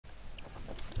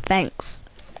thanks.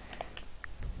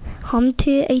 I'm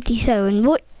tier 87.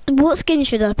 What skin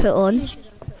should I put on?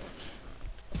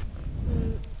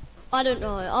 I don't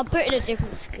know. I'll put in a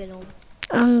different skin on.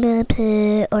 I'm gonna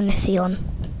put Honesty on.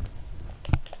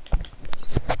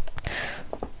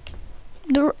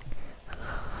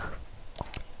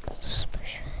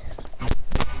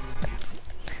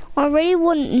 I really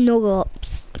want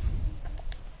Nugops.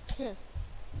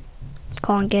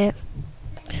 Can't get.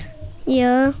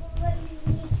 Yeah.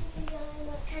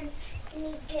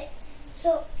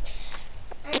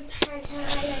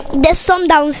 There's some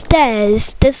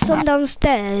downstairs.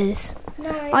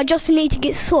 No. I just need to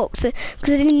get socks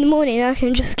because in the morning I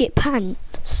can just get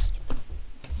pants.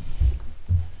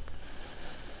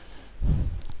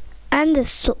 And there's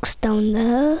socks down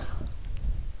there.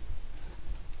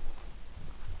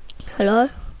 Hello?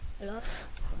 Hello?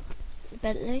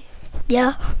 Bentley?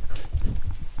 Yeah.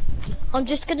 I'm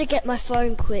just gonna get my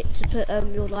phone quick to put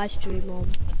your live stream on.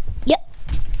 Yep.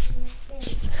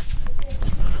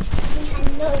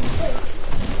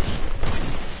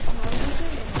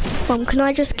 Mom, can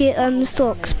I just get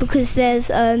socks because there's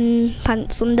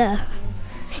pants on there?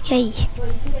 Hey.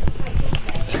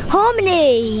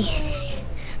 Harmony!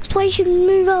 That's why you should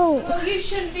move out. Well, you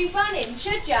shouldn't be running,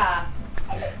 should ya?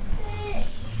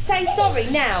 Say sorry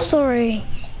now. Sorry.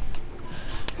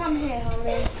 Come here,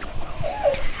 Harmony.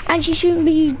 And she shouldn't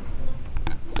be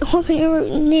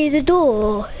hopping near the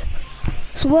door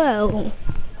as well.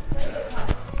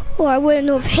 Or I wouldn't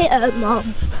have hit her,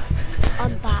 Mum.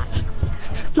 I'm back.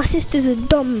 My sister's a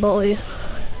dumb boy.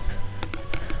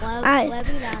 Where we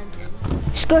landing?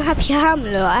 Just go Happy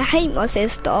Hamlet. I hate my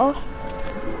sister.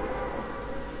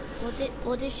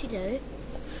 What did she do?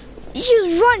 She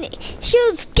was running. She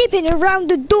was skipping around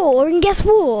the door, and guess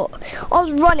what? I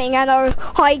was running, and I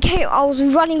was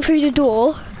running through the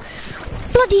door.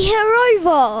 Bloody hit her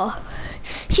over.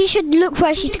 She should look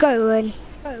where she's going.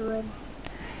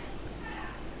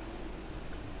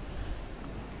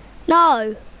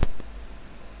 No.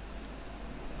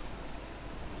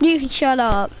 You can shut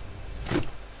up.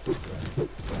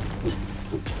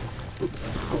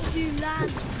 You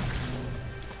land.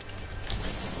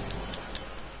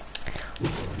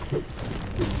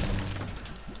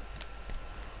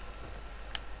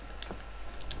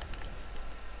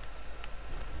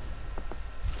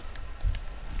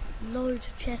 Loads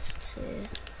of chests here.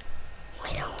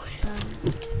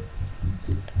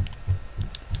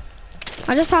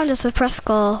 I just found a suppressed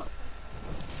car.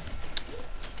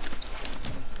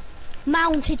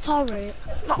 Mounted turret.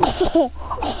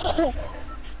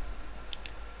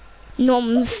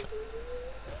 Noms.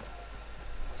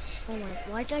 Oh my,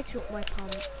 why did I drop my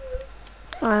pump?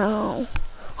 Oh.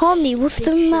 Harmony, what's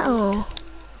the matter?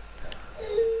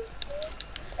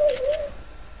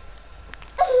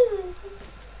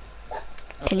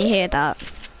 Can you hear that?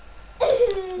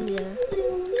 Yeah.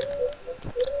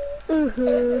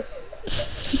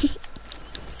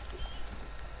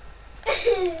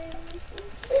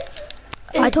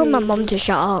 I told my mum to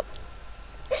shut up.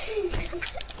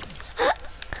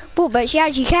 Well, but she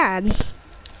actually can.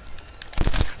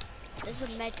 There's a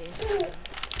medic.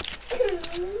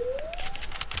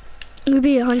 It'll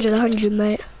be 100,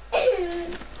 mate.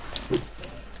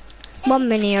 1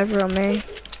 mini over on me.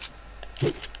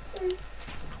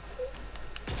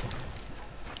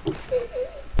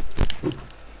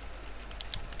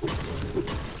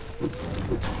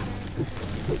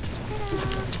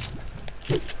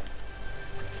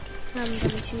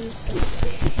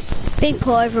 Big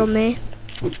pot over on me.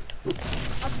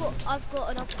 I've got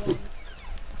another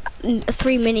one.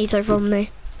 3 minis over on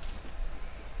me.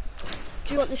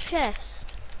 Do you want this chest?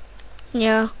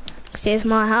 Yeah, because it's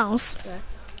my house. Yeah.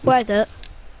 Where is it?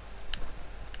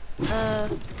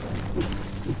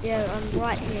 Yeah, I'm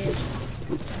right here.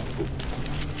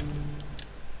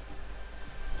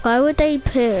 Why would they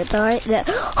put it right there?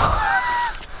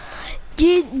 Do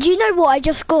you know what I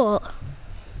just got?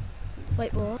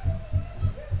 Wait, what?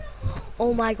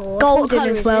 Oh my god. Golden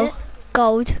as well. It?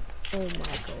 Gold. Oh my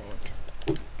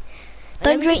god.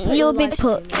 Don't drink your big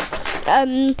pot.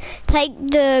 Take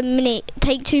 2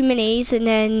 minis and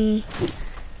then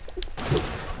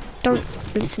don't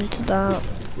listen to that.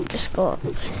 Just got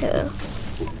here.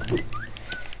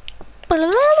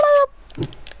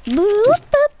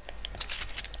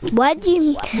 Why do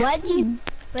you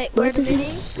Wait, where are the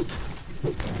minis?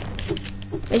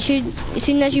 It should, as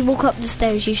soon as you walk up the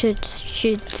stairs, you should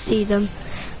see them.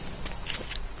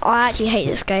 I actually hate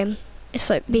this game. It's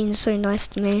like being so nice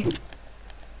to me.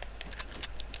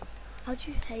 How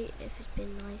do you hate if it's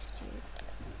been nice to you?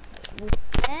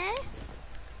 Where?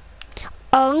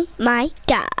 Oh my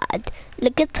god.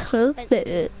 Look at her Where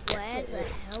boot. the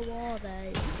hell are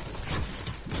they?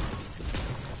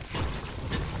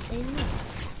 In there.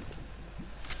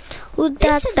 Ooh,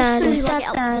 da, As da, soon as da, I get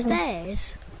up da, the da.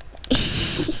 stairs.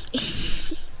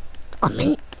 I'm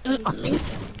in.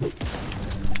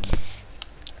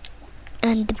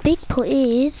 And the big pot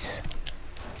is...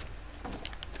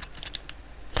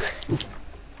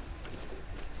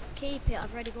 Keep it,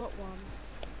 I've already got one.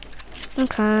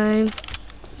 Okay.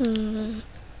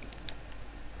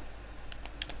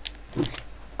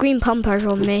 Green pumper's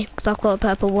on me, because I've got a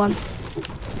purple one.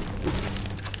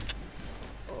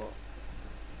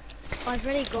 I've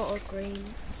already got a green.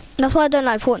 That's why I don't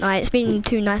like Fortnite, it's been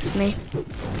too nice to me.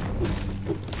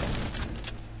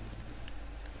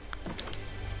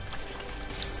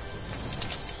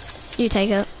 You take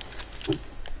it.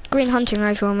 Green hunting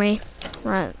rifle on me.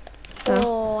 Right.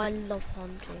 Oh, I love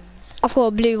hunting. I've got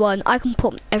a blue one. I can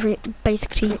put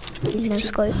basically no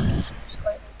scope.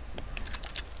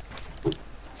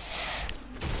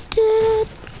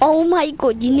 Oh my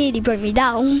god, you nearly broke me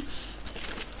down.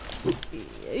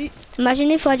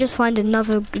 Imagine if I just find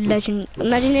another legend.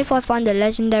 Imagine if I find a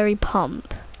legendary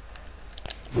pump.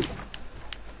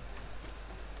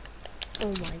 Oh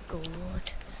my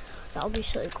god. That would be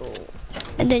so cool.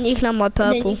 And then you can have my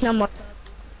purple.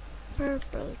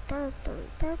 Purple, purple,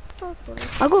 purple, purple.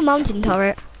 I got a mountain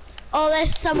turret. Oh,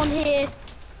 there's someone here.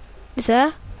 Is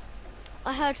there?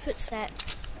 I heard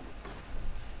footsteps.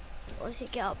 I can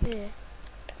get up here.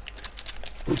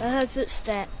 I heard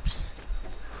footsteps.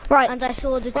 Right. And I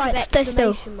saw the two Right, stay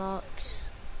still. exclamation marks.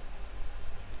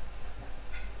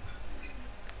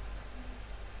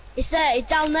 It's there, it's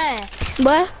down there.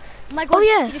 Where? Oh my god, Oh,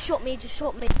 yeah. he just shot me,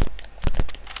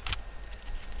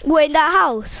 What, in that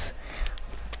house?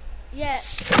 Yeah,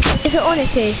 Is it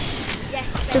honesty?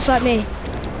 yes. Just like me.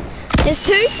 There's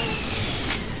two?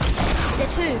 Is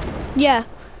there two? Yeah.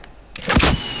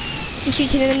 I'm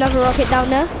shooting another rocket down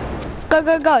there. Go,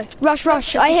 go, go. Rush,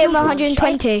 rush. I hit him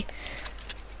 120.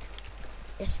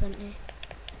 Yes, Bentley.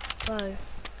 Go.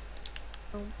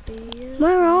 Don't be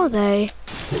Where are they?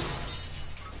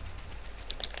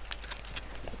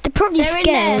 They're probably They're in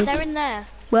scared. there, they're in there.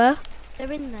 Where?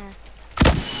 They're in there.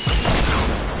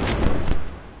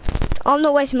 I'm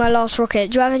not wasting my last rocket.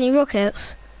 Do you have any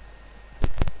rockets?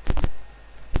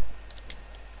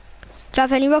 Do you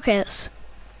have any rockets?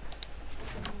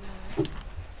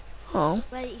 Oh.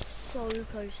 Wait, he's so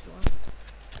close to one.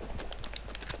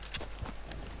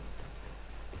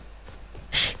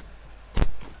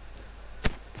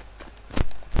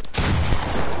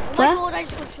 Oh my Where? god, I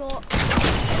just got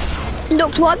shot.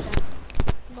 Knocked one.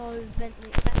 No, Bentley.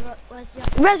 Where's the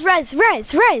other?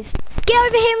 Res. Get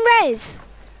over him, Res.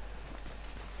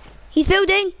 He's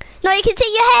building. No, you can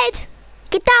see your head.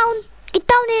 Get down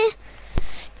here.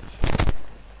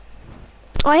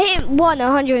 I hit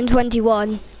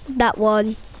 121. That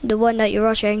one. The one that you're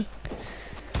rushing.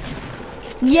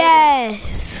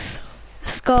 Yes.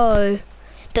 Let's go.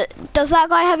 Does that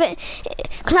guy have it?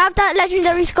 Can I have that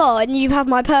legendary scar and you have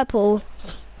my purple?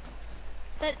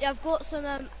 Bentley, I've got some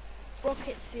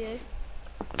rockets for you.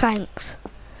 Thanks.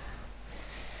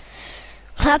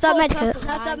 Can I have that got a medkit? purple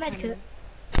man.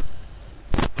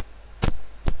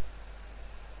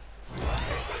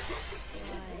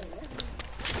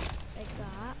 Like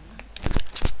that.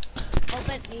 Oh,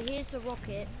 Bentley, here's the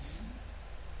rockets.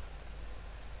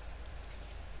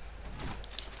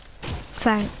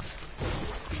 Thanks.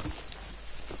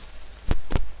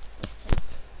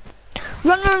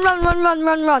 Run.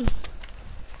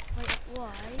 Wait,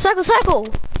 why? Circle.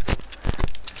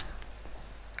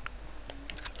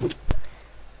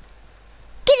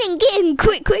 Get in,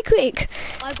 quick.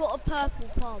 I got a purple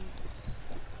pump.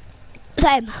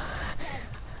 Same.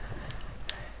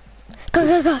 Go.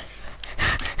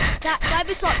 That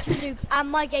was such a noob, and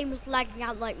my game was lagging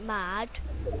out like mad.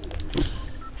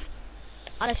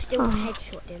 And I still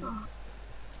headshot him.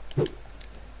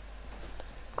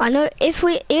 I know if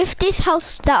this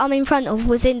house that I'm in front of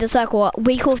was in the circle,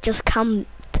 we could have just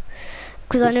camped.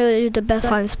 Because I know the best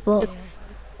hiding spot.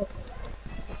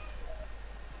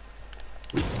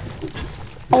 Yeah.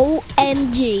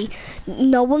 OMG.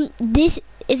 No one, is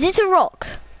this a rock?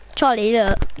 Charlie,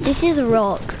 look. This is a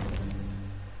rock.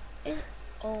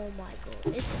 Oh my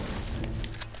god.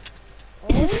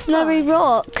 It's a snowy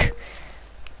rock.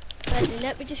 Wait,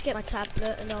 let me just get my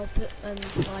tablet and I'll put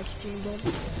live stream on.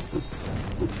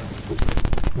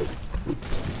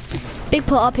 Big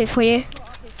pot up here for you.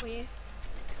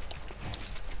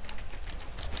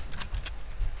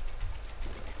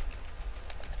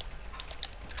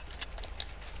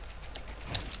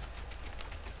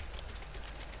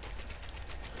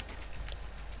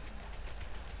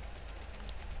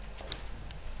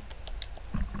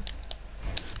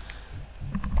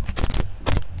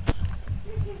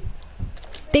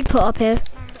 big pot up here.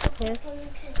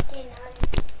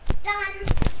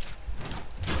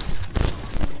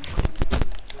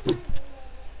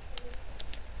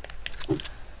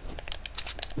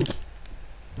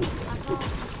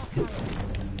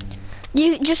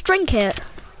 You just drink it.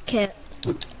 Kit.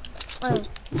 Oh.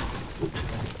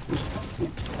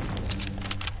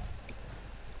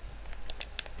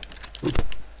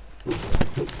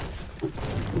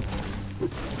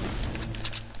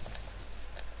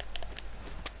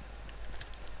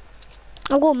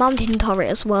 I've got a mountain turret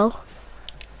as well.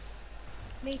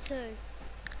 Me too.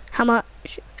 How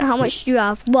much? How much do you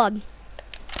have? One.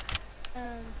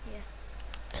 Yeah.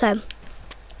 Same.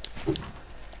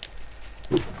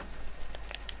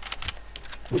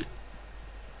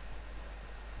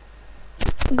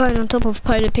 I'm going on top of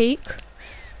Polar Peak.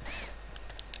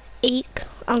 Eek.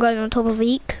 I'm going on top of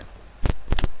Eek.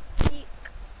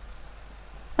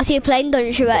 I see a plane,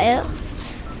 don't shoot at it.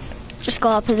 Just go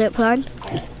up a zip line.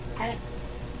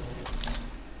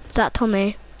 Is that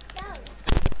Tommy?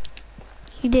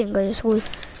 He didn't go to school.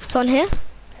 It's on here?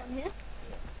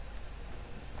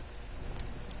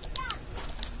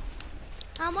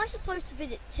 How am I supposed to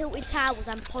visit Tilted Towers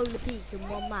and Polar Peak in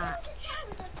one match?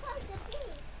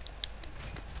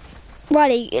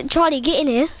 Riley, Charlie, get in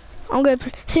here. I'm gonna,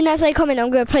 as soon as they come in, I'm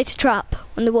gonna place a trap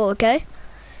on the wall, okay?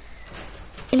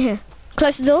 In here.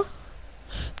 Close the door.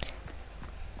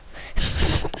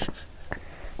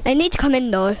 They need to come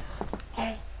in though.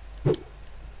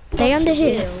 They under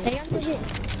here. They under here.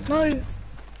 No.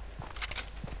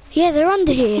 Yeah, they're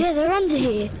under here. Yeah, they're under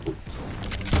here.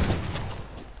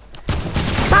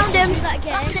 Found him. Do that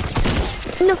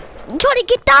again. No, Charlie,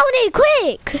 get down here,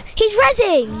 quick. He's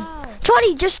rezzing. Wow.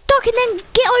 Charlie, just duck and then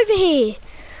get over here.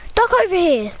 Duck over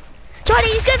here. Charlie,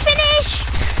 he's gonna finish.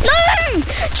 No,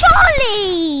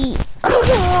 Charlie.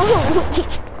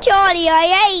 Charlie, I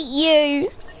hate you.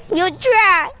 You're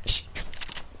trash.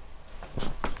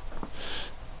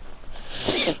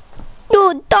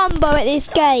 You're Dumbo at this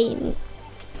game.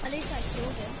 At least I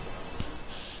killed him.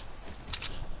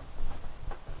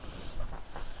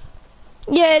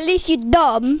 Yeah, at least you're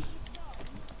dumb.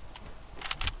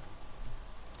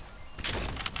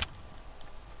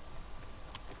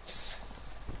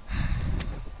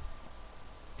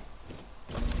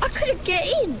 I couldn't get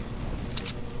in.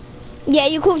 Yeah,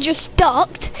 you could have just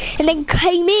ducked and then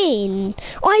came in.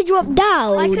 I dropped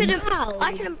down. I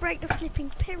couldn't break the flipping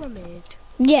pyramid.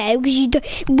 Yeah, because you do,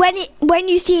 when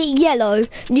you see it yellow,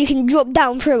 you can drop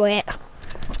down through it.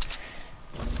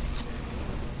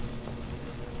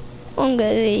 I'm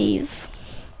gonna leave.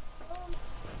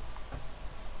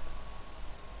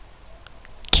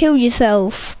 Kill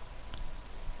yourself.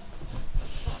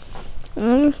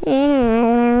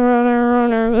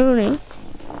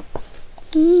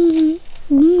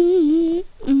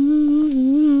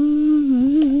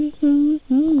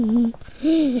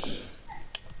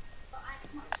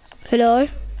 Hello?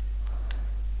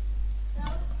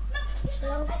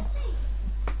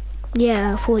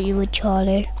 Yeah, I thought you were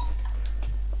Charlie.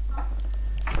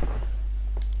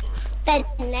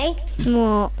 Bentley,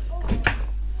 What?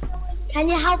 can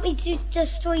you help me to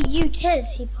destroy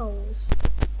utility poles?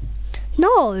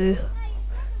 No.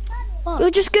 What?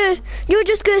 You're just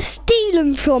gonna steal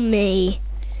them from me.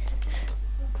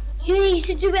 You need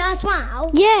to do it as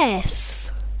well?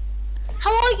 Yes.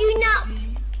 How are you nuts?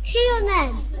 Tea on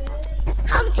them.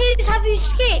 How many teams have you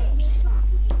skipped?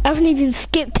 I haven't even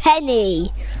skipped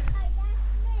any.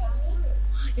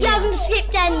 You haven't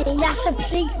skipped any, that's a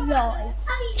complete lie.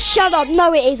 Shut up,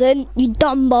 no it isn't, you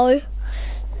Dumbo.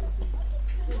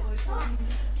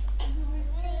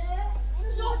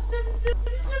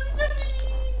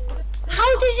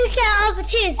 How did you get out of the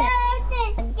tiers then?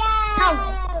 How?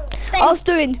 I was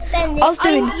doing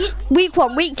week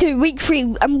 1, week 2, week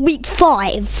 3 and week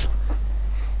 5.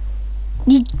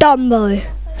 You Dumbo.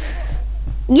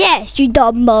 Yes, you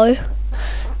Dumbo.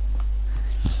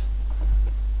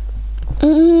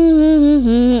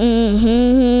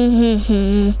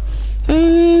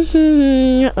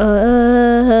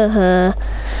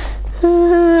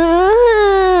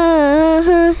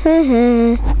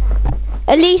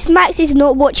 At least Max is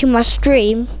not watching my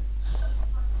stream.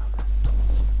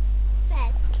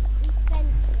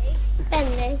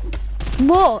 Bentley.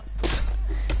 What?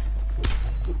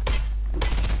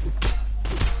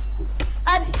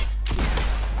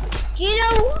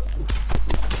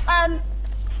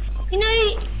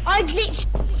 I glitched.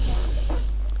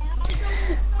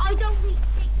 I don't week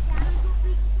 6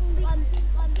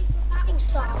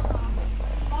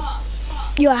 now.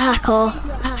 You're a hacker.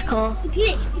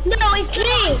 No, I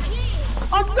glitched.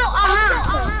 I'm not a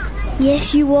hacker.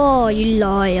 Yes, you are, you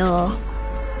liar.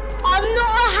 I'm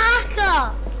not a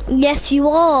Yes, you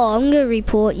are. I'm gonna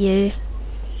report you.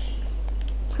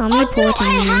 I'm reporting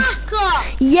I'm you. not a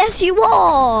hacker. Yes, you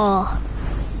are.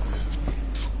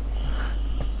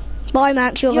 Bye,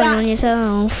 Max. You're going on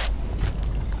yourself.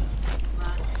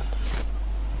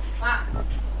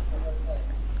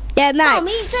 Yeah, Max. Mum,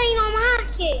 he's saying I'm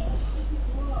hacking.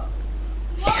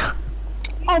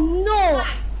 I'm not.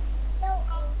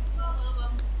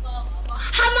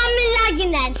 How am I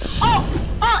lagging then?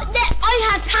 I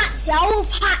have hacked it. I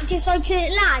have hacked it so I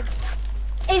couldn't lag.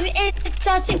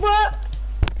 Does it work?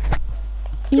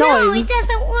 No. It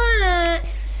doesn't work.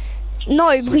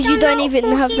 No, because you don't even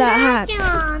have that hack.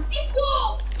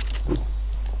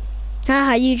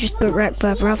 Haha, you just got wrecked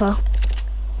by brother.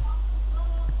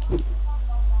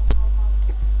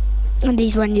 And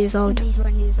he's 1 year old.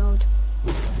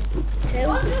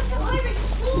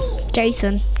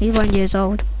 Jason, he's 1 year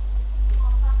old.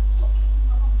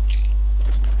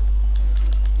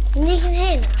 And you can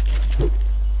hear that.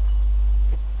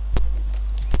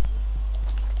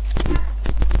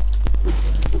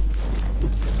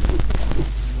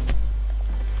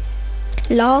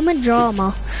 Llama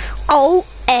drama.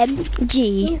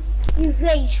 OMG. You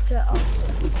rage quit.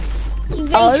 You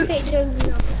rage quit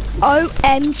over.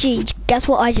 OMG. Guess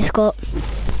what I just got?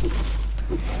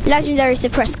 Legendary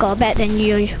suppressed car, better than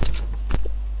you.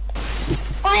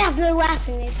 I have no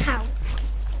weapon in this house.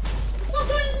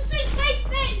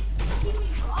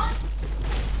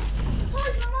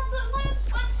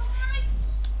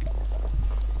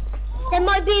 There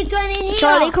might be a gun in here.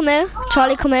 Charlie, come here.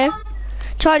 Charlie, come here.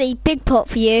 Charlie, big pot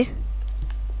for you.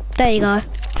 There you go.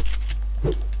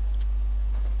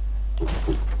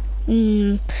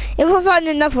 If I find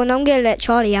another one, I'm gonna let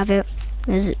Charlie have it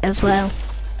as well.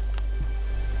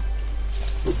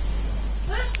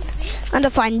 And I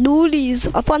find doolies.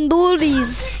 I found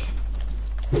doolies.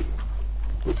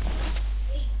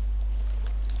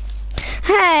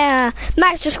 Hey,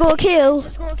 Max just got a kill.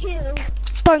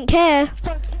 Don't care.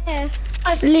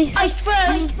 I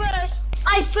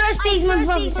first beat my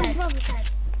brother's head.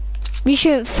 You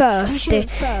shouldn't first.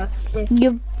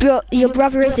 Your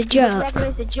brother is a jerk.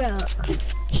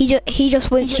 He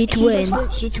just wants you to win.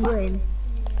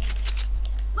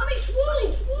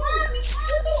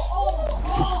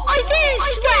 I didn't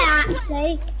swear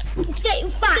actually. Let's get your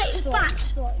facts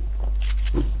right.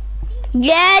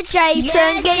 Yeah,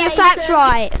 Jason, get your facts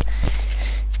right.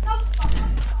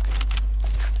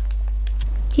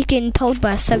 He's getting told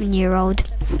by a 7-year-old.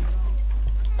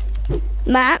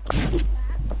 Max,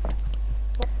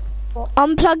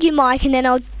 unplug your mic and then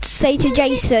I'll say to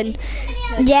Jason,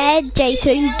 yeah,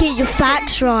 Jason, get your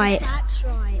facts right.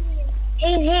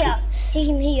 He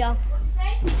can hear.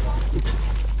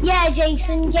 Yeah,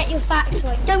 Jason, get your facts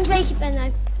right. Don't break it,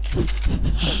 Benno.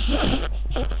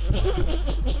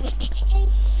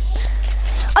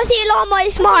 I see a llama,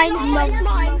 it's mine.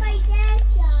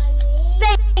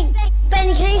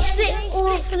 Ben, can you split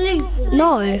off the loop?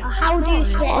 No. How do you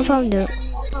split? I found it.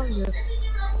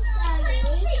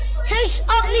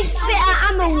 Can you split our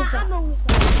ammo with it?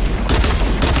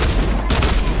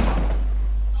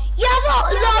 You're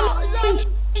not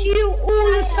you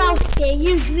all yourself here.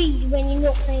 You agreed when you're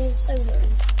not playing solo.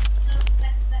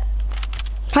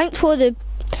 Thanks for the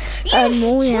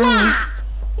oh yeah.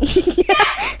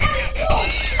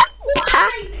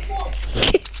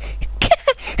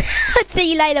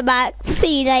 See you later, Max.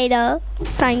 See you later.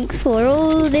 Thanks for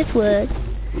all this word.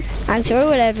 Thanks for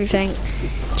all everything.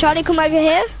 Charlie, come over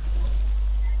here.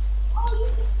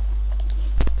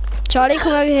 Charlie,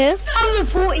 come over here. I'm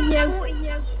reporting you.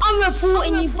 I'm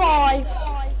reporting you. Bye.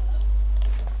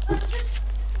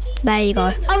 There you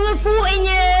go. I'm reporting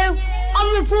you.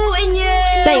 I'm reporting you.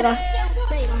 There you go.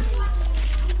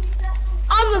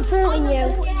 I'm reporting you.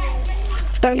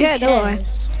 Don't care, do I?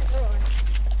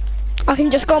 I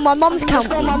can just go on my mum's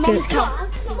account. I'm reporting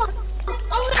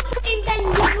Ben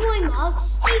with my mum.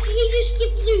 He just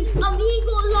gives loot. He ain't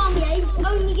got a llama, he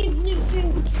only gives loot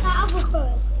to that other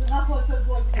person.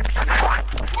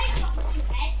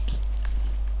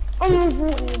 I'm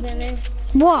reporting you, Benny.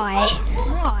 Why?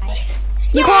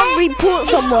 You can't report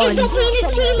someone. It's not being a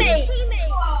teammate.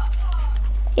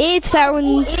 It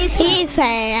is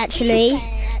fair, actually.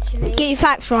 Get your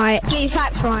facts right.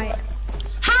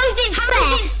 How's it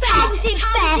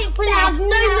fair when I have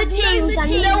no materials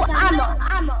and no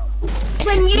ammo?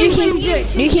 When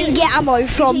You can get ammo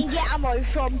from.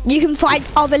 You can find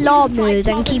other llamas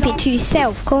and keep it to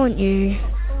yourself, can't you?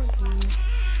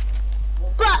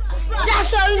 But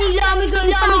that's the only llama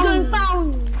going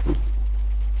found.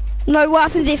 No, what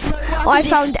happens if I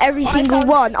found every single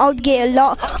one? I'd get a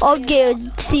lot. I'd get a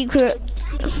secret.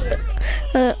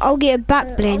 I'll get a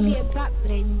back bling.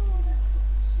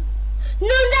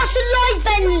 No, that's a lie,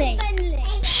 Bentley.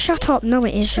 Shut up, no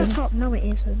it isn't.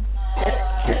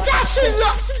 That's a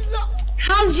lie.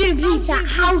 How do you believe that?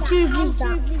 How do you believe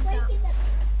that?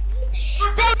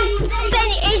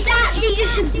 Benny, is that actually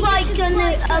just a bike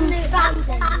on the back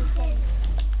then?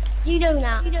 You know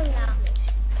that.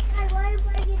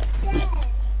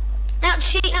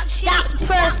 Actually, that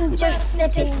person just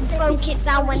flipping broke it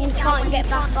down when he can't get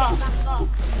back up.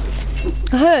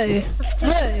 Who?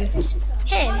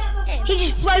 Him. He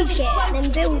just broke it and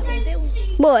then built it.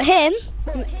 What, him?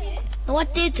 No, I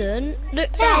didn't.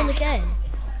 Look down again.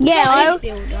 Yeah,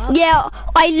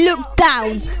 I looked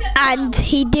down and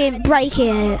he didn't break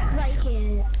it.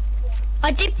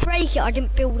 I did break it, I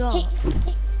didn't build up.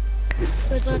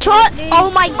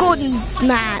 Oh my god,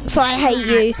 Max, I hate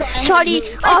you. Charlie,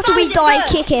 after we die,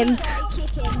 kick him.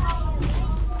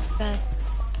 Okay.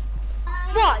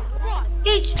 What?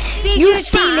 You're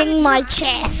stealing my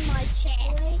chest.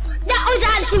 That was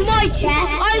actually my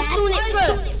chest. I stole it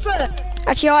first.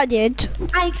 Actually, I did.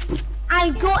 I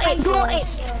got it.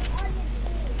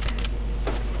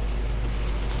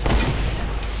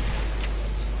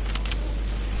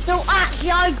 No,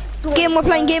 actually, I got Get in my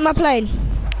plane, get in my plane.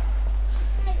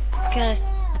 Okay.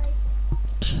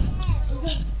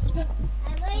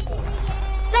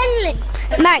 Bentley.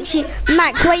 Max,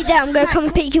 wait there, I'm gonna come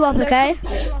and pick you up, okay?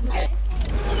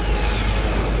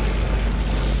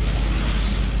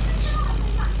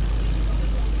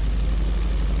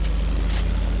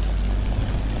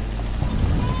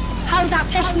 How's that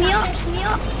pick me up?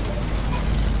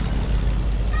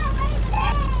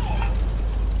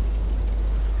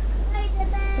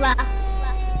 Well.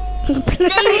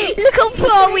 Look how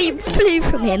far we flew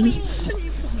from him.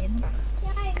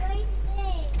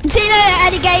 See you later,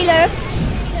 alligator.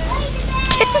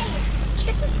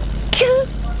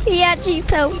 He actually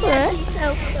fell for it.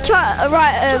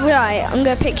 Right, I'm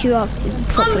gonna pick you up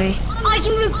properly. I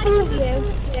can report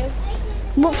you.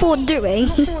 What for doing?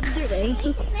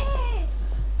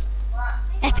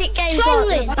 Epic Games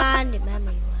Trolling. are banned him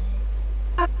anyway.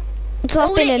 So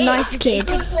I've been a nice kid.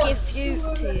 Give you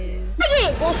to you.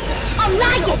 I'm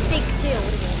lagging. Big deal,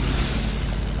 isn't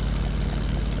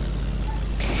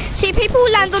See, people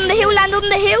land on the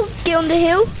hill, get on the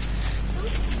hill.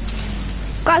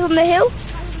 Guys on the hill.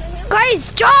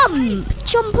 Guys,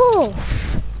 jump off.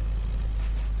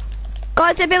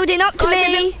 Guys, they're building up to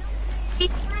me.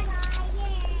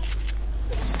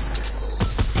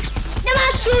 No,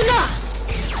 that's you not.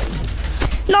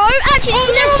 No, actually,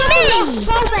 they're on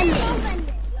me.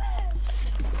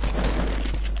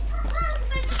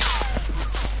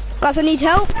 Guys, I need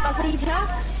help.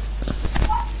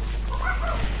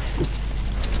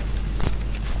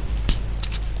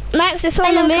 Max, there's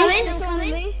someone on me.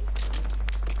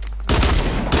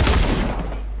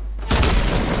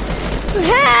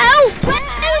 Help!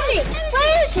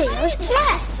 Where is he? I was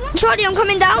stressed. Charlie, I'm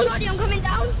coming down.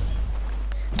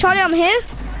 Charlie, I'm here.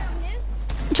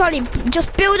 Charlie,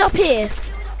 just build up here.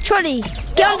 Charlie,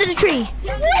 get under the tree.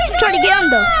 Charlie, get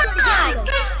under.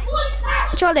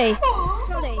 Charlie.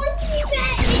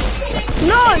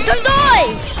 No, don't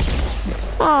die.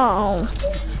 Oh.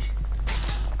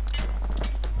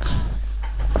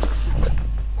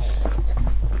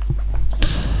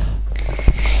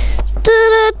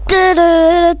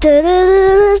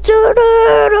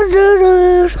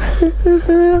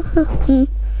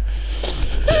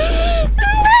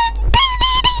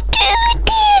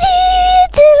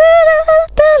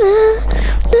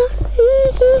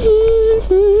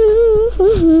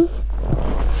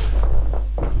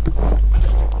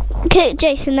 Kick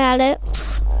Jason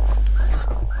Alex.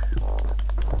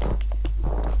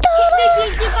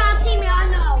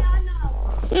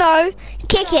 No,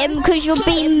 kick him because you're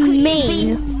being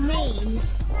mean.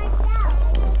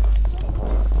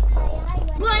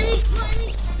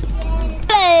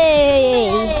 Hey!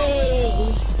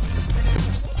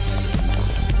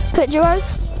 Put your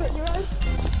eyes.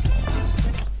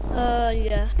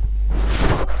 yeah.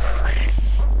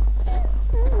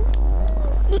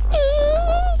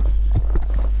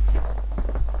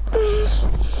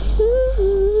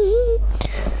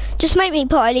 Just make me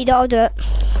potty, I'll do it.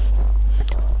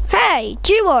 Hey,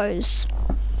 duos.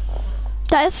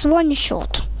 That's one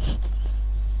shot.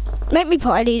 Make me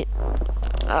potty.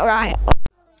 Alright.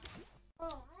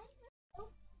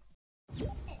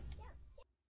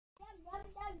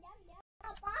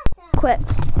 Quit.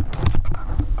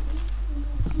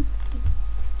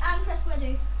 I'm press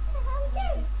ready.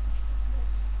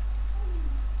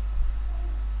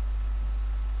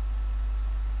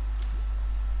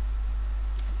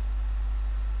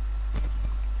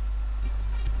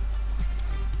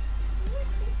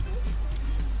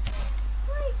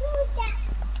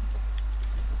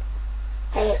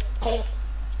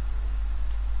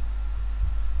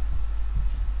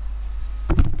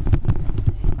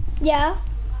 Yeah.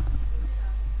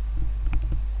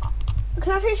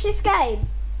 Can I finish this game?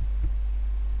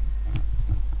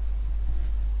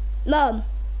 Mum.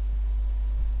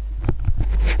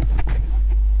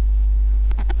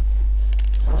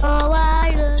 Oh,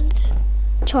 Island.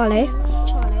 Charlie.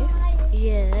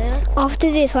 Yeah.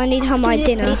 After this, I need to have my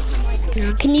dinner.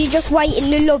 Can you just wait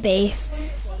in the lobby?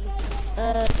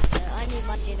 I need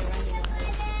my dinner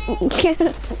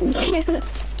anyway.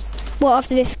 What,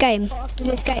 after this game?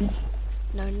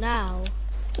 No, now.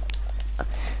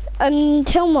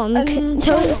 Tell Mum.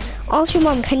 Ask your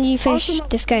mum. Can you finish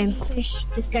this game?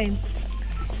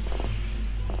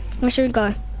 Where should we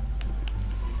go?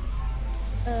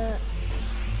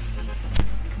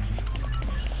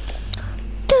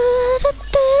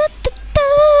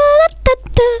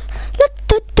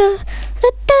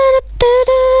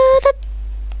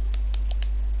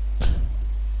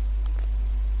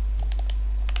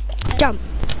 Jump.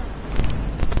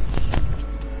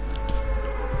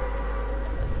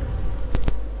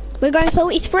 We're going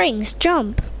Salty Springs.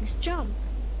 Jump.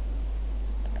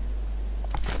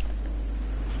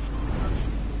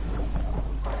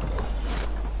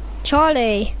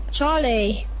 Charlie.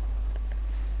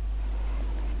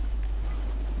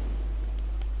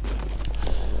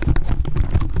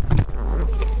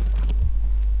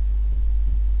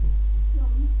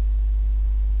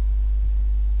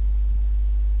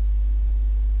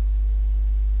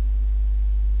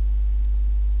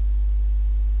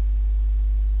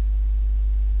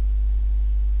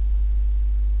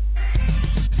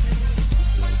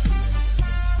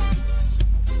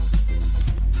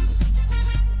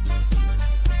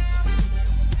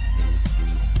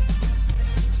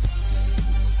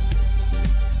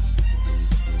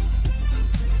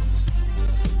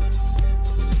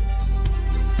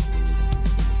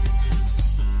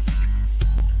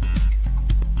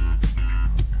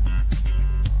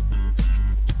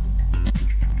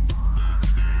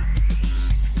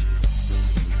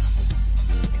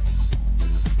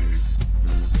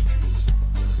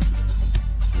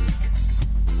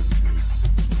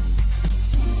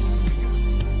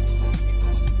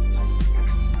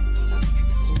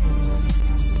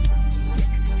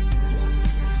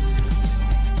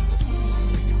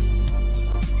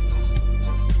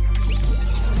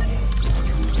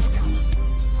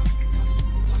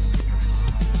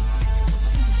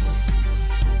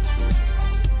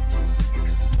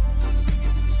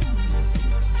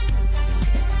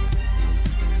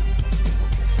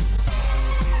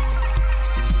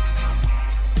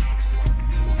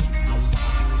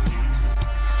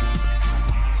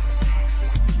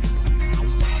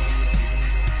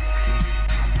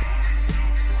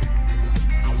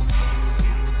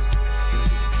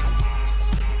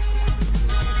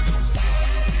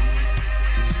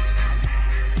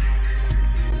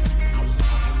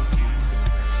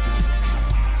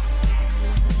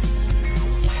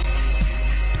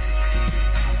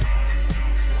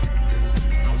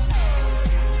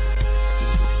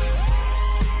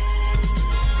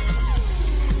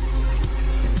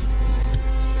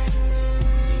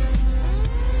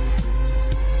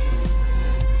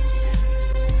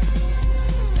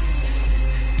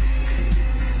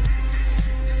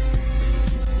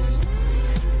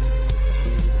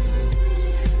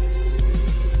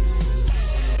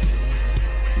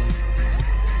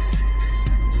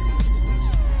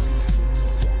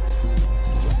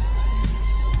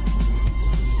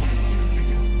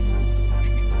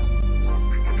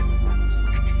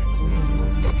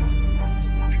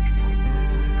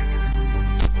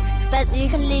 Bentley, you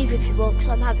can leave if you want, because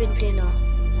I'm having dinner.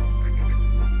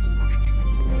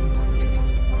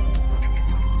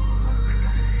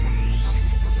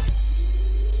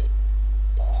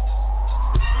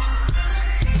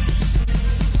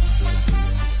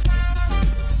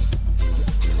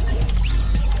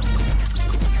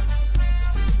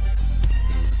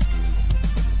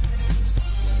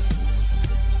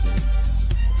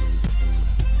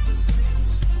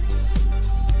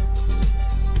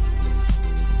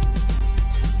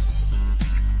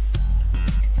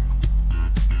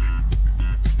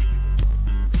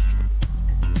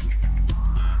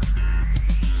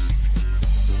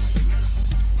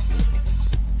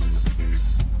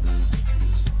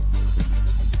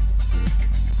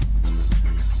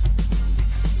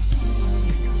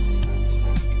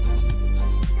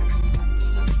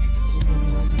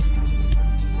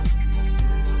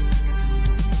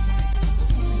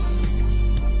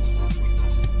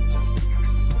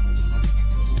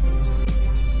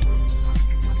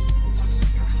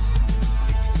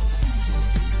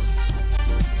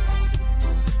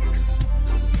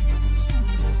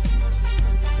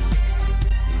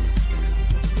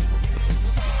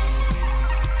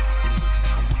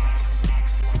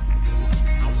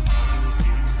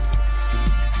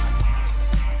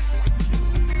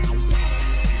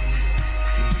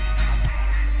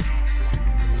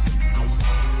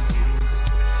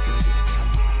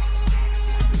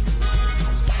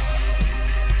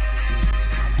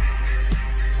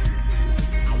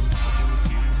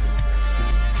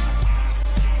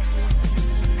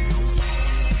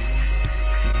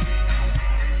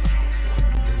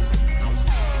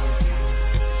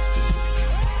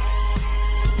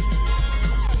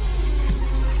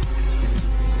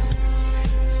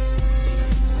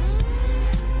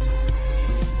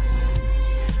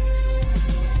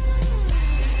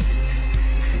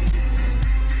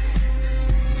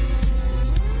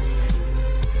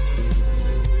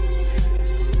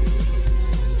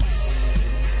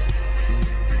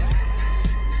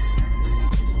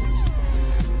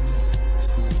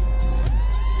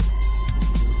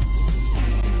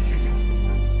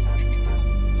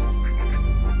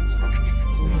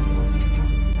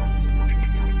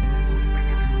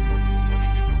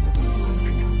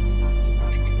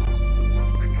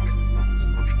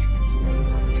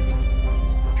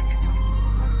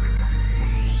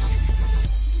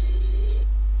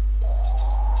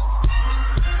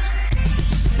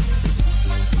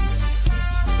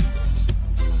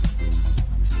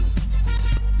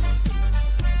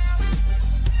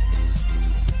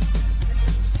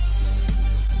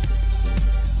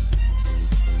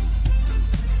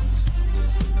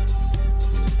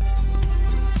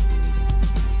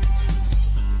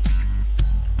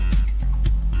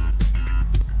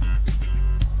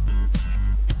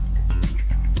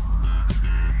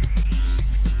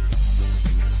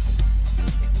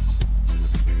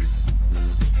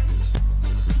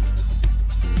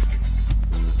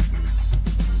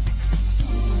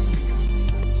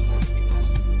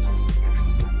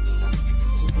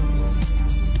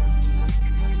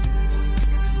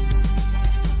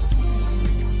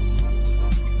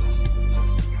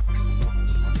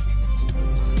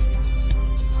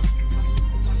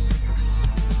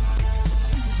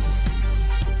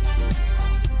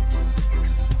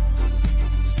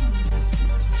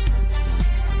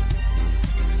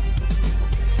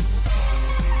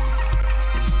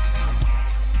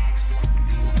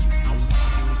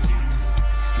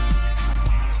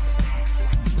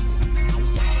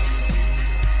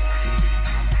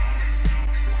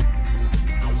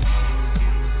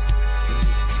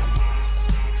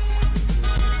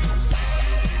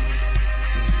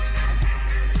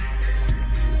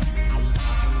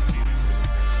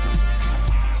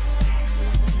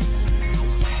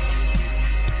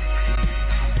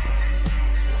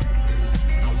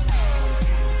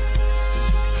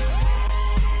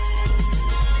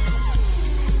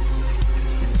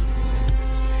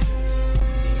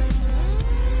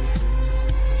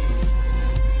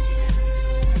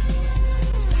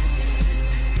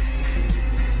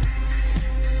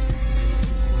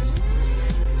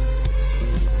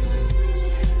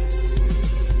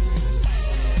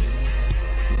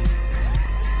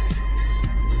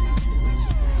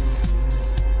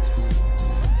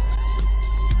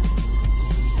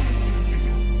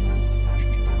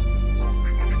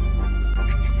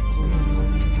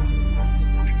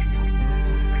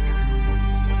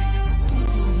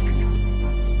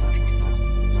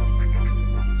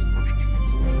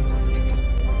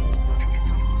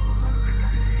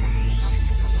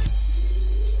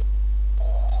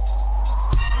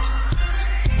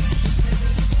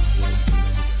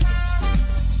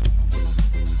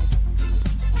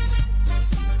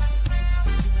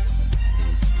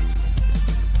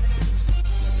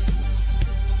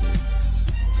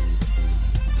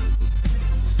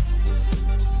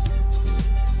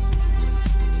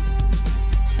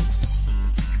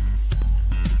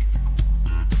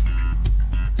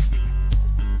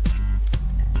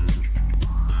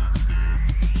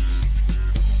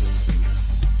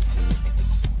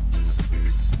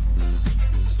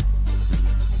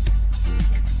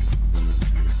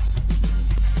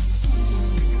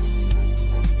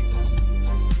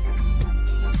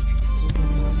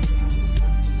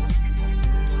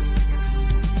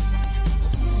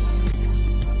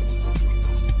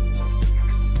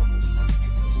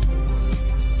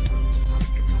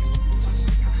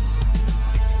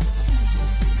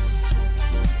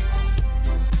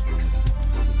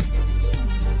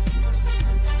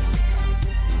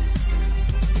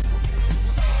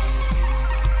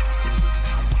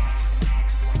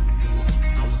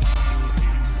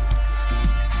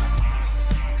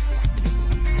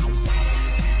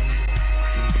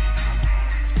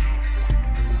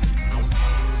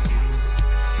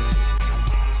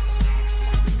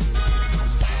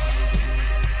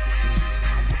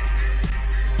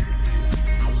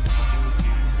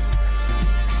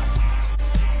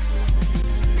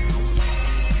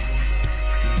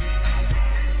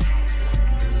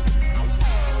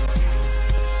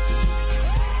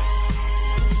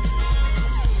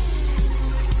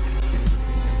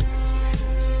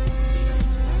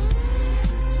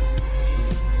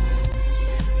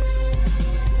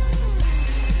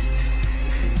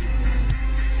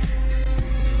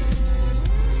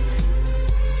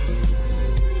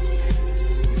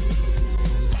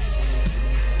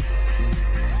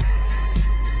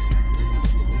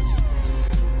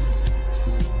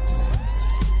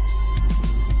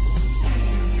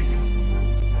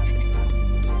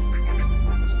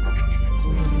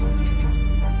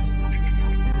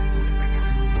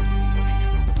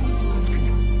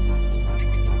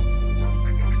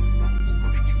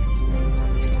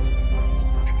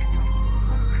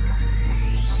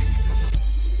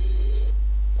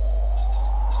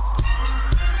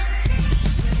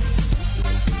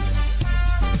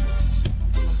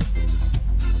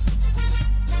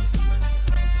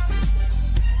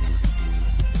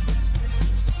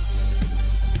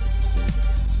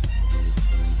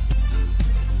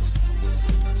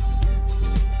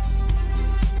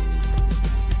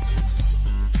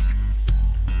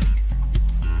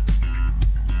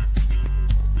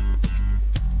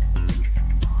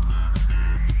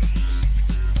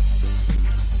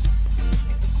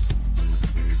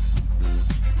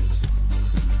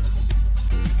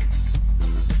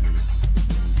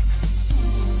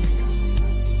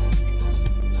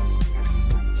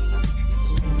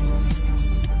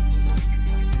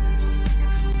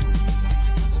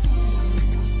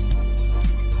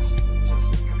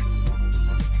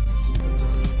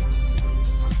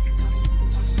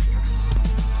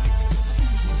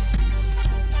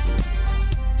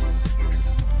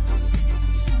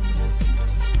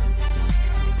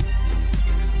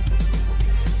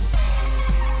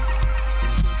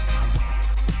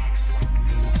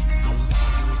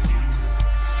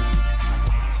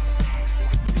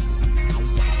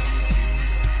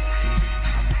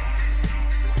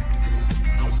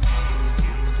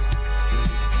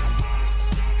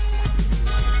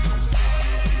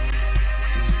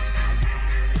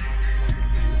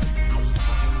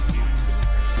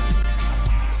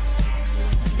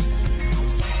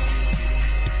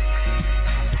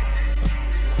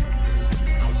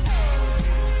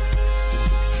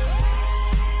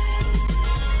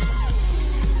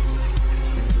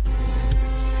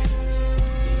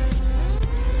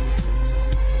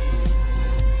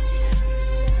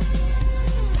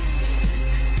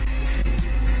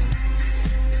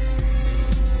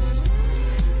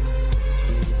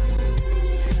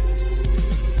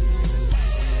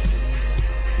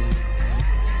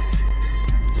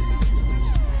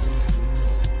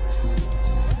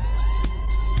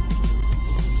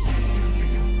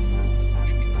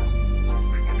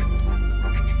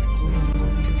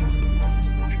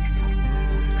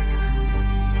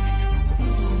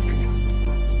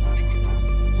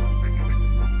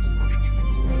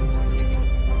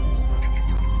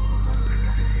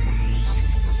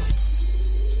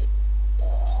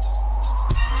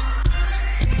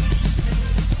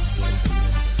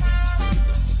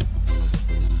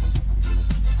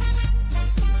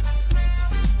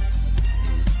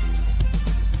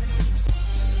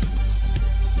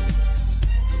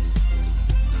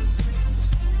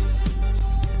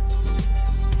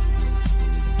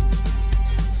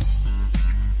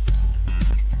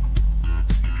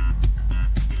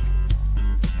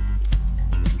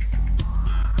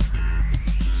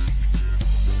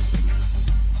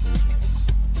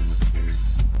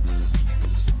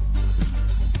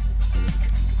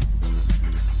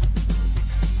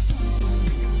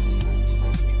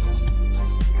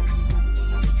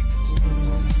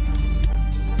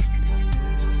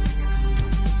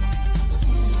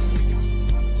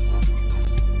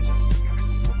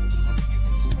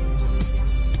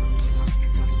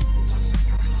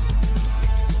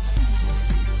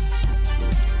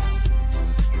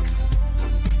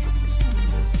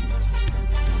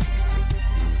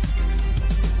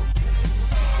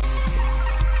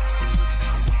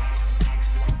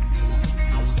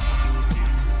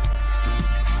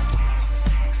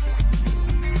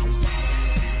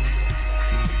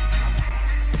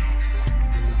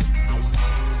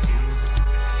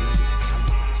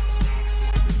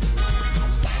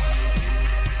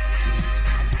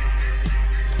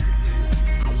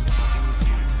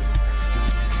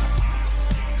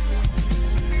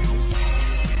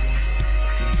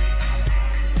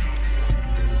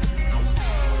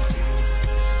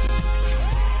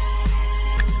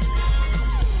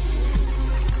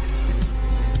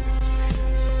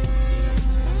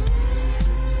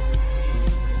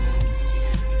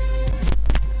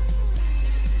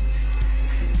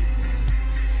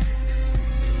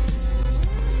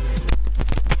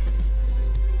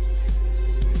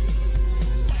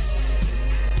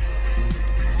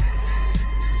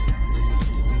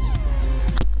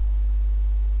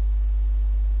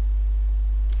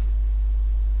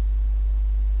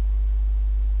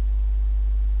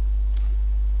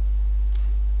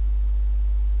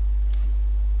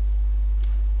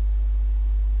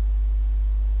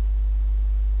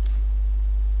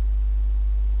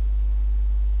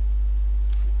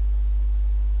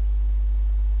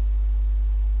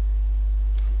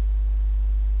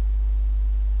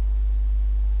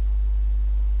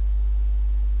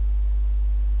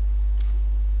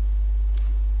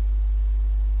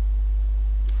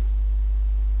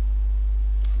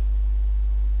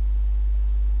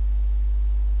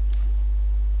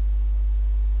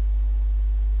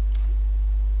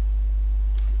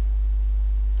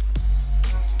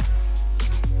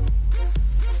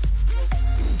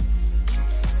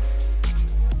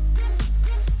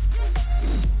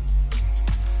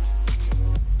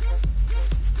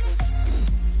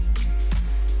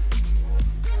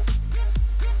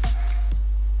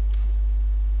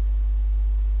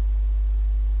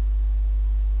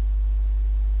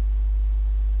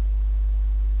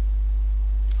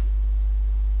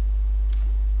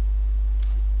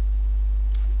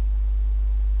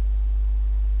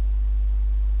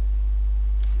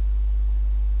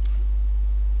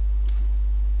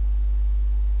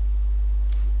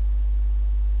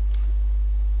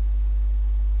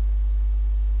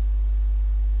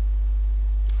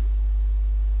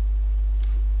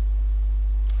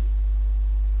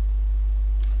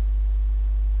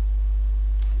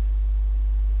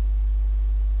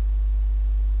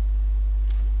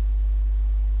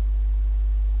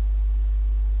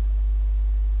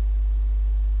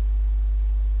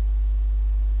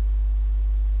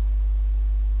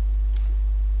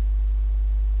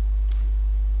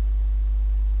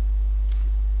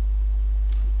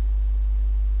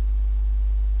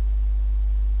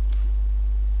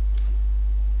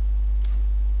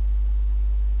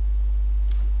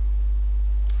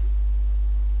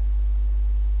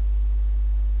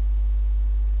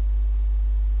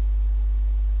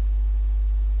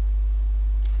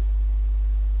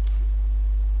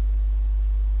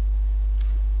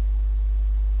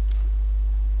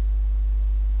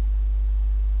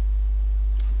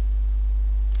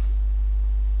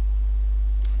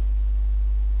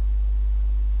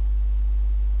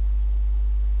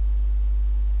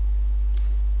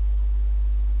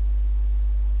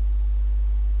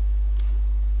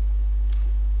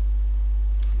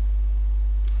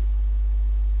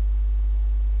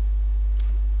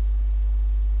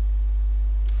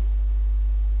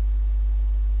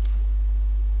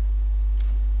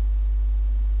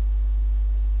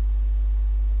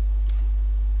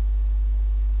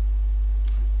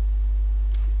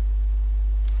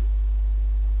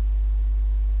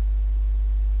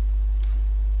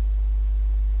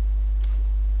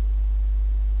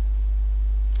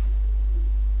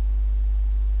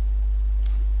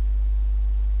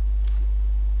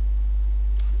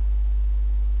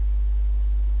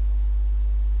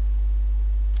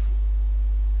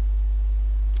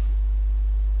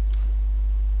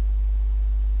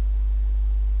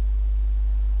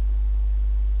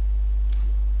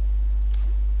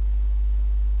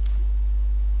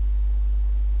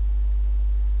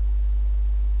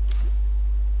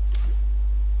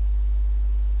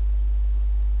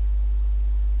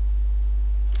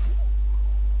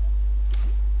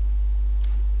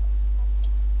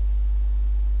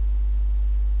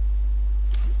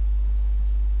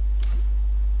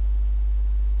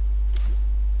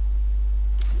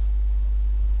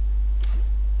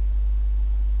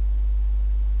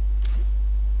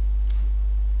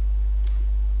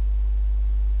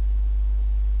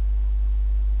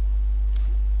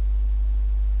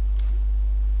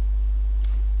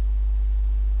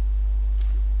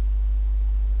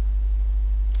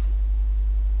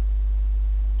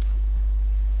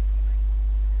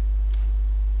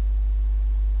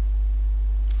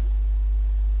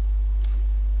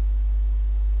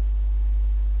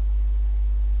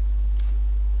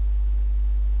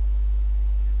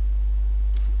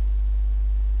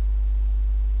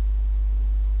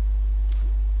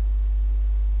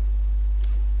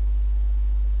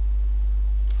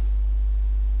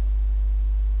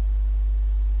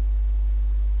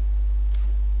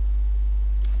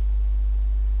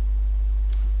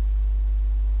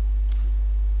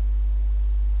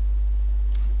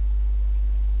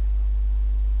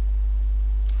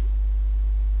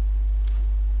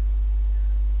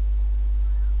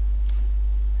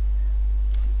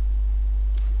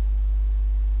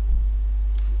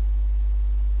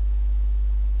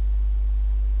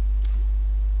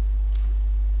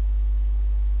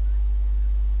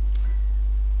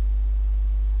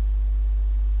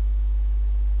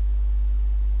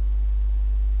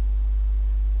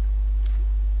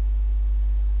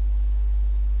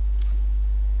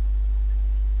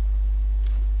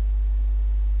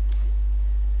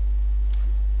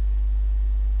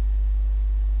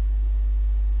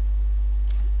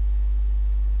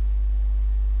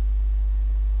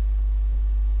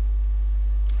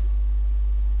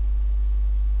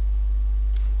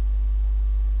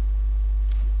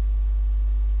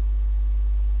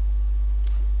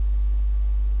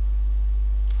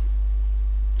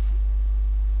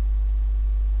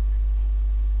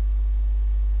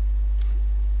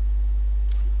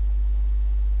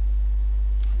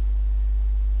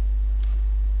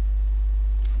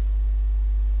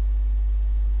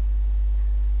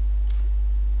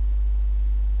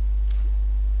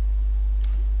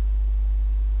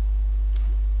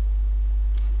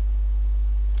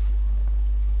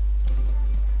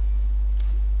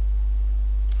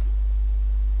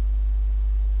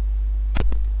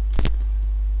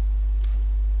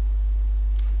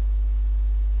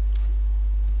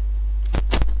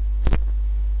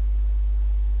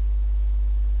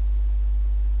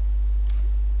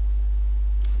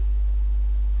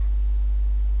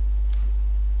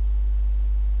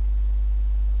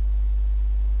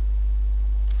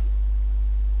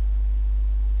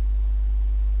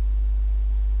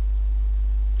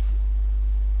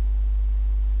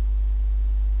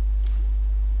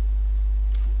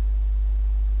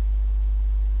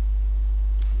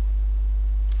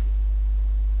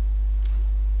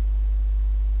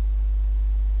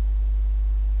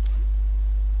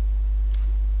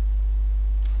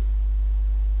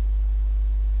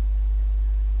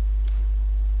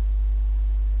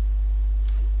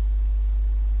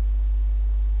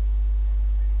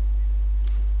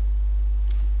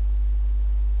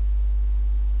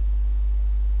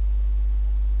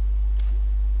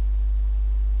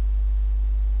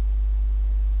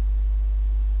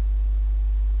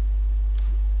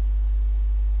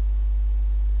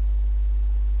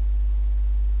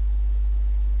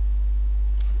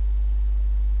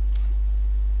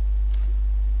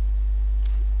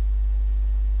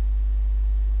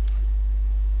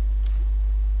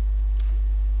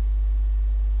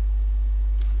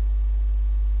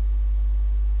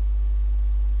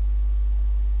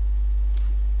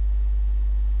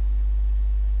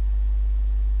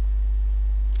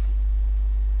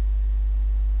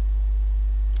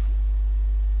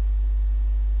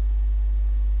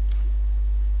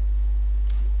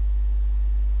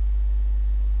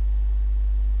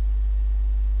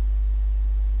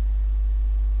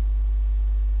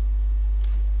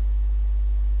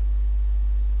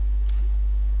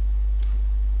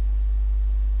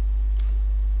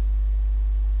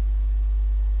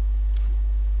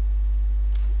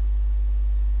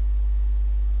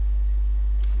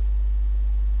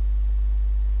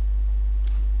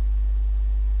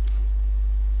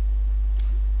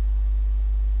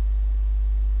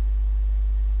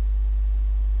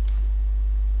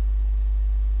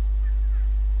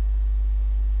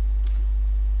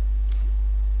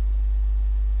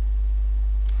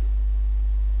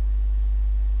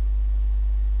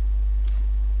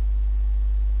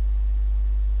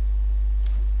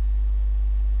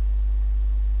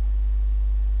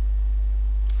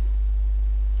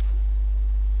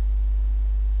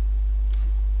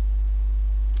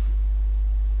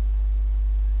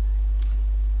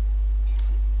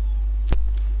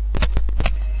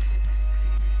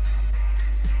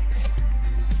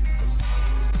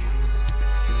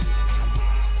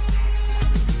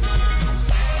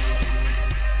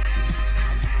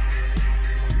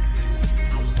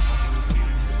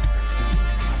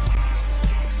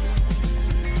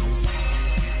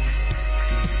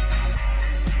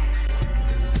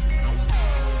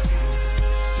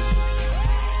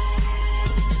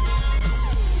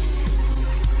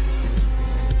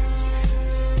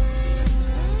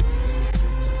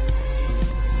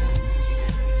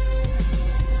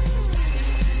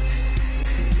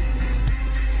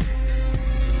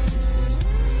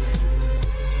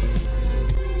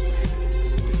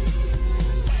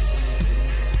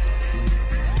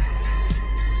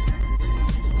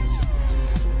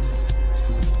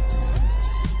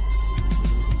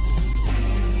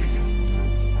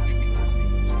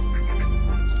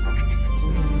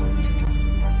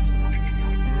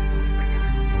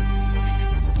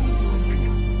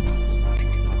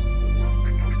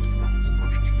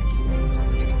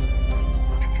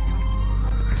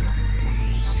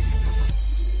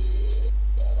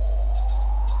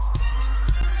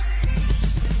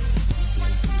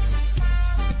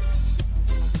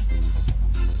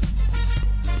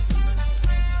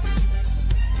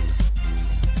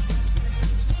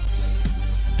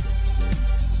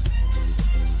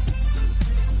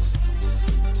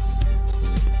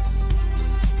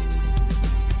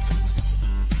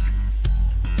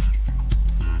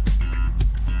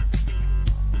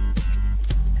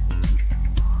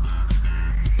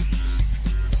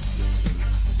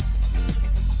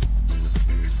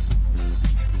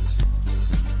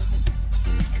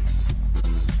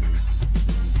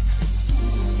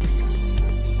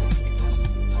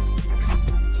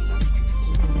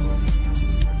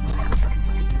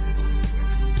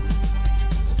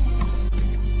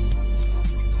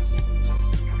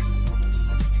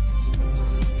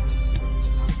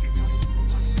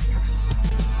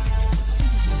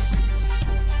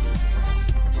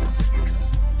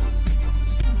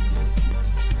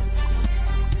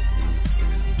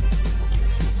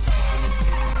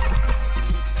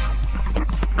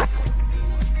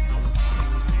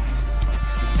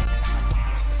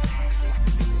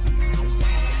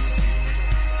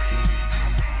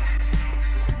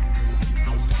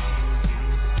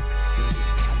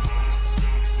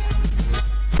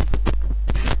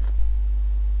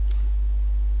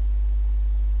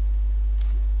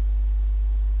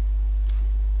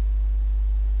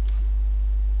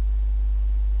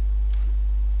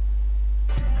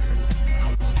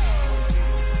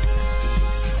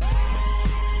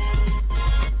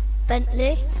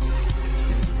 Bentley.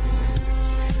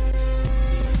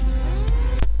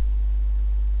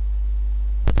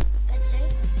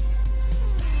 Bentley.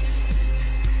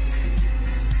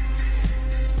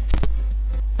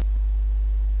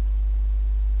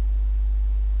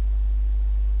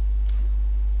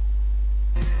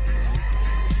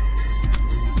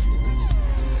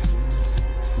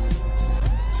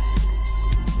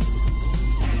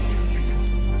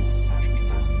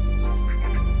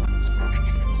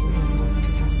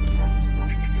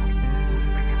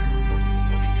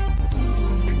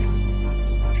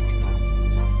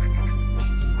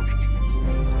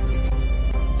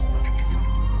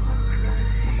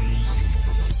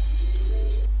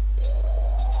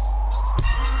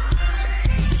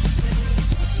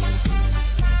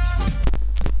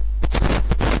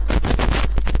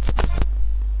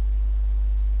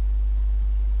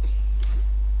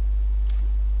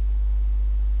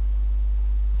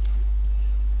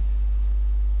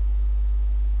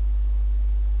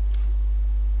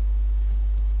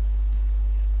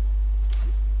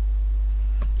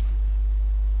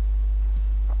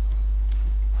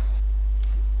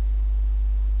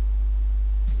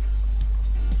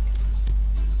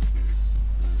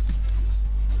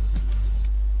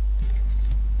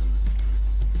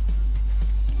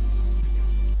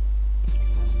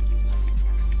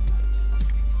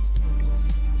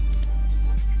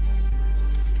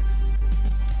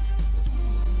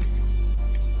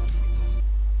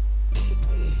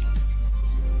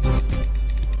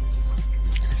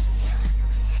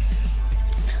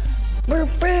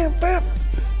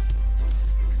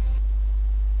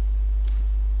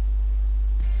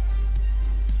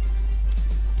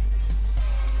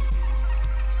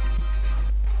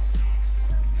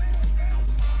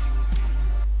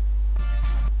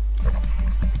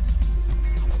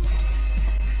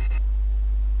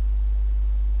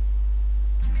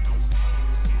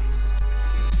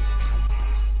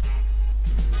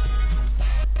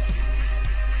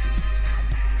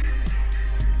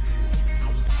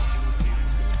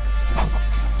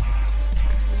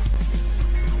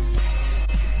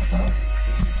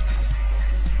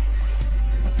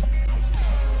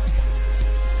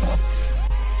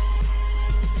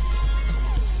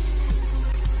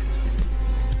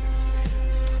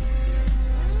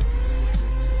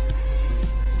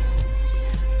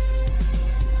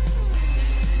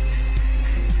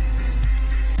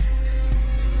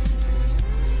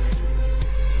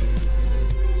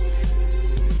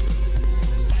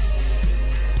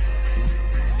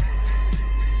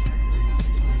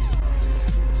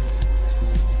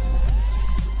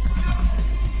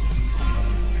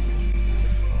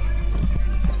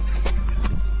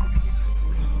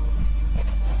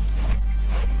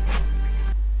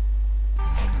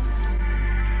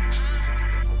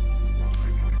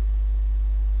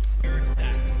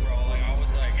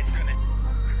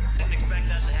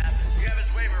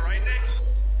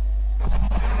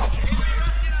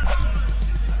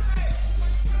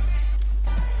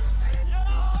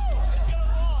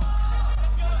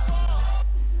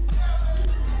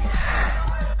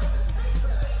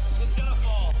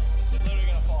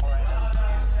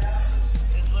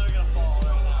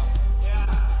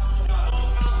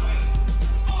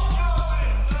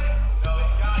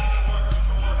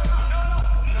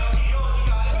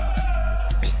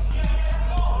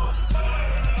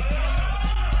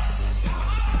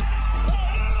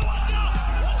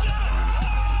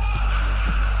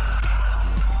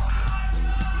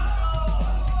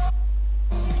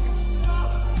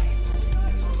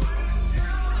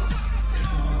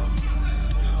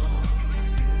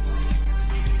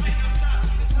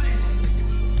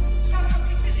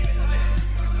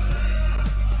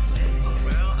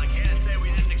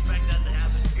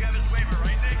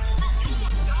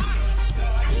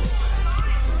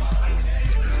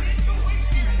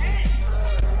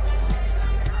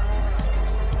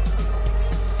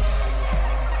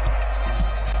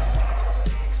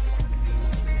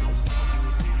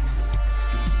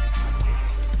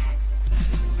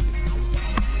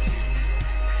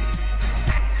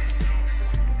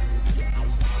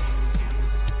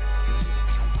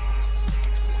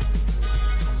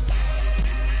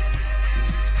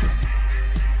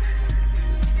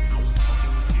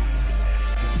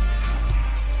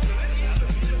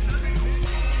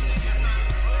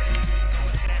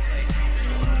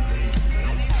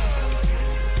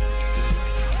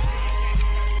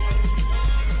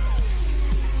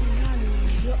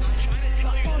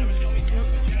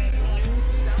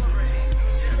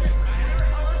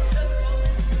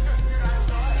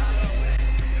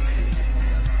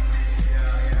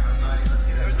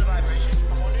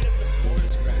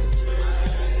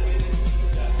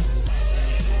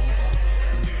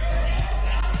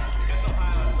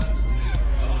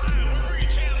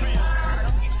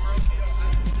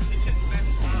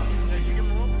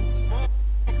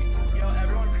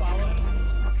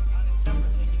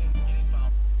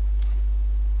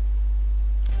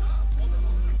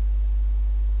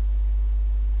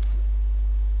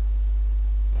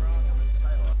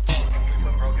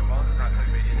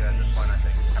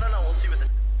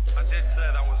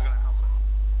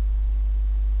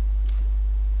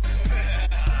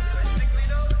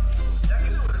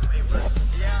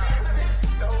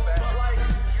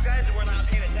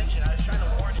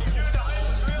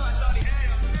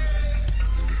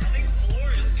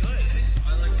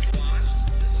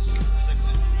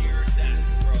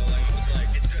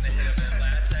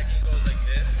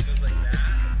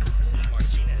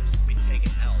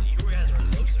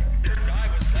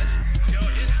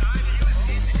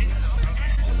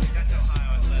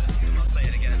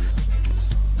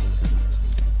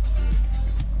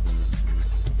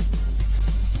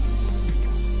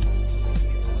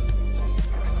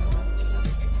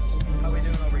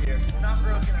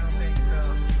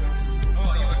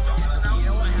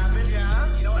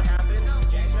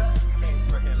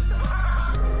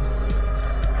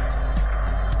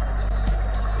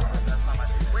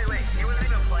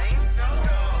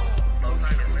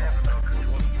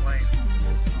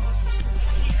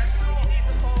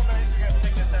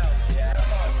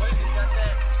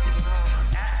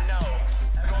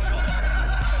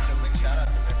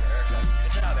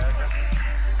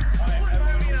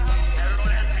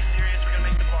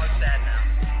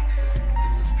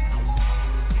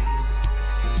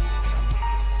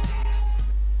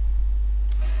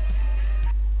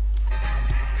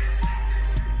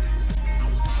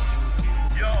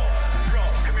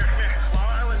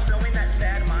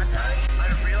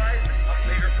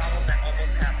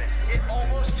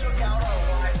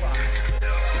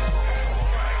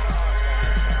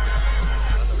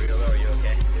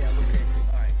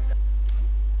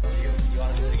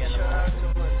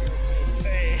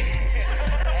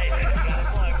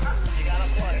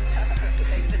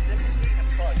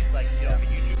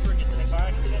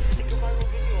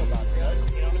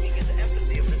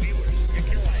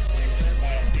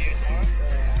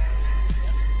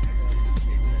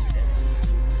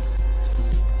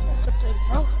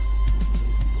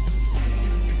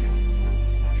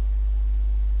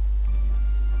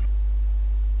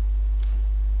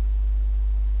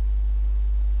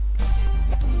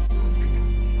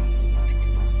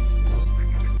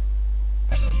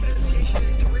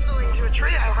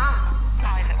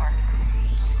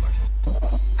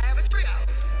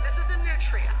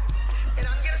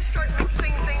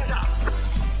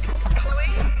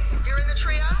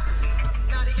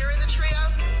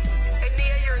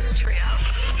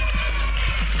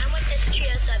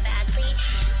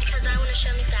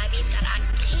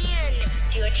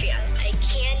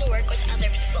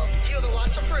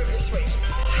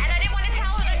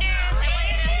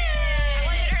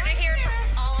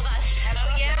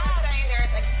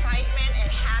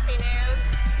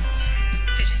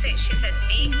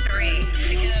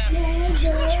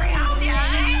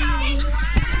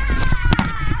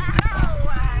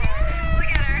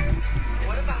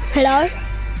 Hello?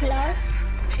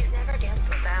 She's never danced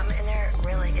with them, and they're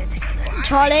really good together.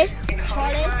 Charlie?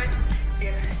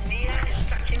 If Nia is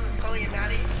stuck in with Chloe and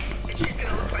Maddie, and she's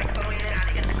gonna look like Chloe and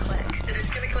Maddie in the click, and it's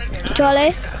gonna click. And Charlie?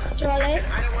 I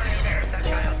don't want to embarrass that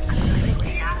child.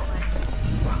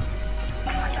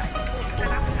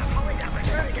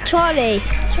 Charlie?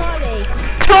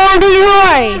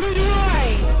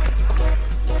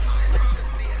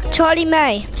 Charlie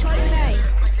May.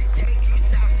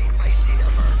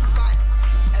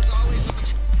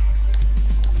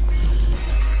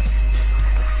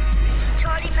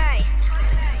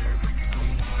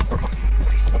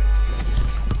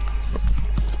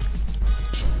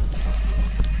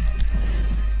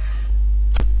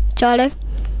 Charlie?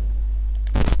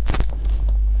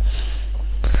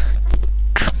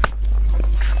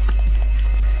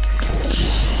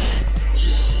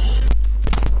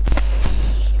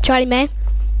 Charlie May?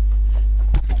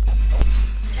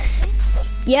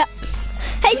 Yep.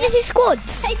 Hey, this is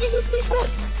squads.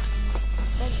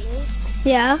 Bentley.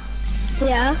 Yeah.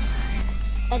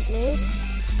 Bentley.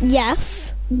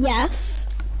 Yes.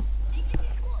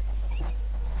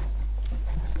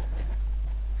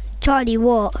 Charlie,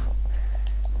 what?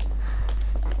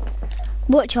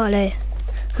 What, Charlie?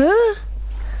 Huh?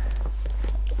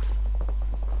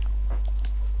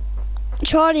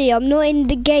 Charlie, I'm not in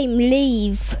the game.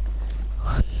 Leave.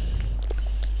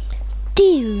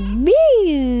 Dear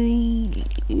me.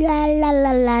 La la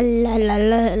la la la la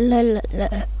la la la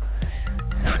la.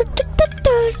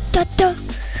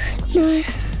 No.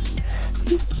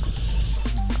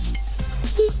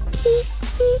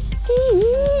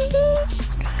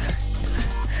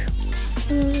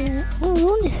 I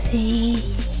wanna see.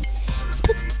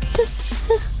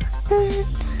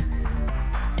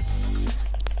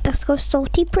 Let's go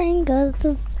salty Pringles.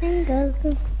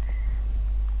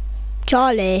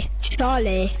 Charlie.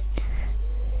 Charlie.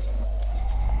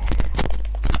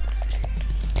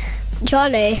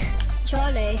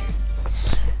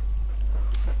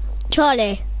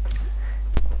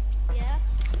 Yeah.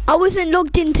 I wasn't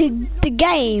logged into the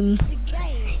game.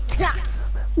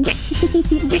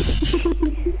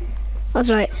 That's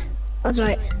right.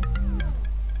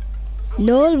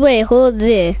 No way, hold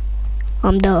there.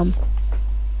 I'm dumb.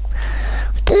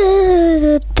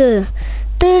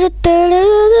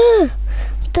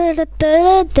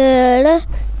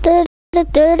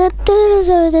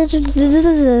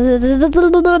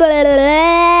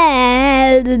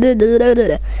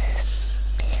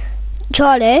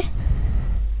 Charlie.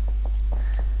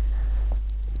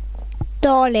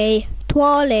 Dolly.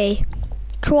 Twally.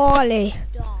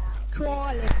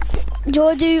 Do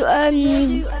I do,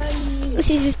 this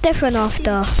is different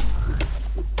after.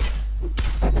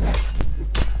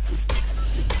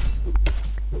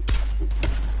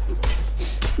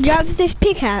 Do you have this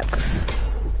pickaxe?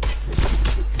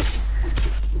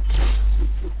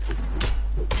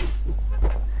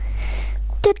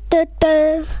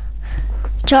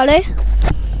 Charlie?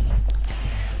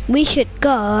 We should go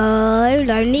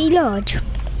Lonely Lodge.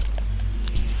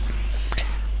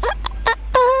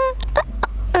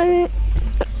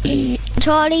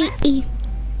 Charlie.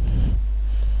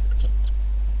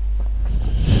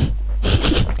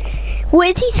 What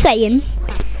is he saying?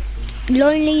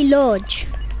 Lonely Lodge.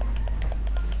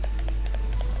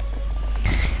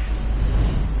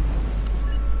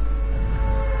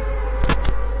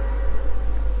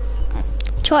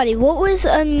 Charlie, what was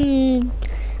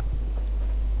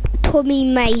Tommy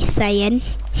May saying?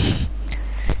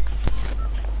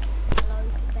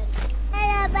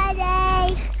 Hello,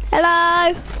 buddy.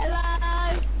 Hello.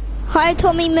 Hi,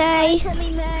 Tommy May.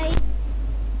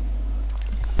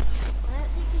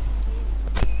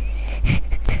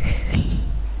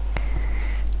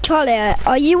 Charlie,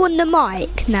 are you on the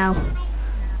mic now?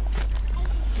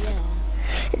 Yeah.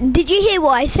 Did you hear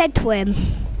what I said to him?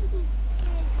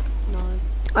 No.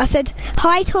 I said,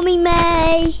 hi, Tommy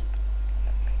May.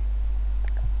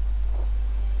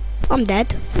 I'm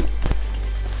dead.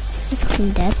 I'm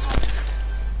fucking dead.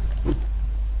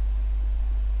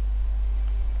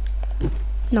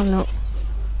 No, I'm not.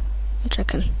 I'm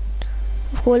checking.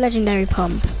 I've got a legendary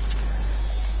pump.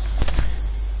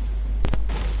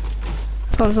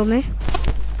 Someone's on me.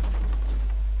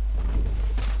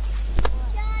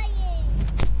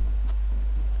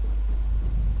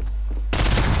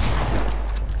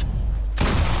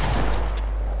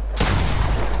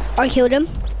 I killed him.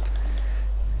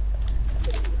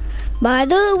 By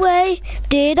the way,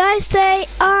 did I say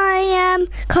I am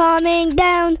coming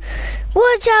down?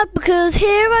 Watch out, because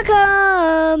here I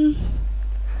come.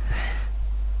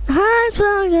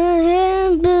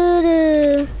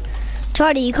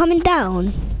 Charlie, you coming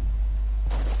down?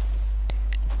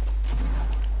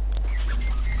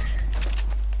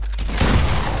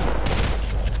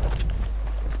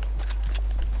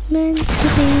 meant to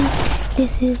be.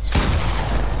 This is...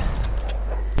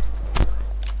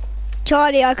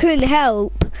 Charlie, I couldn't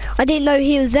help. I didn't know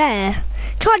he was there.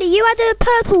 Charlie, you had a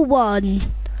purple one.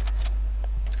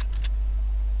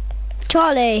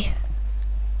 Charlie.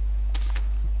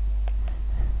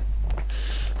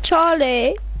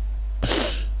 Charlie.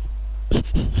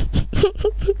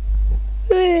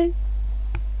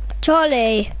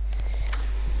 Charlie.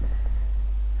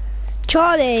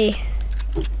 Charlie.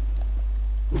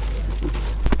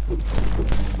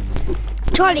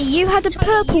 Charlie, you had a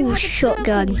purple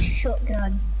shotgun.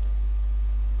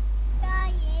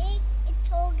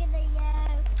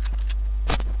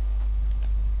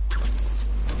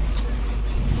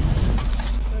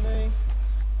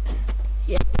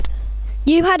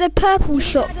 You had a purple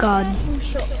shotgun.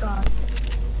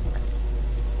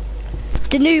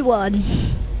 The new one.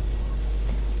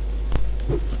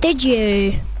 Did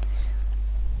you?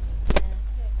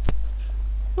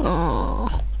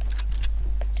 Aww.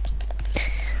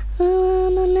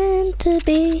 I'm not meant to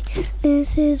be.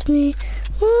 This is me.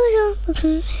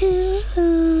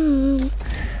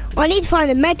 I need to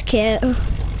find a med kit.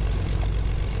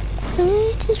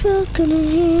 It is welcome and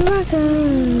here I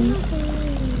come.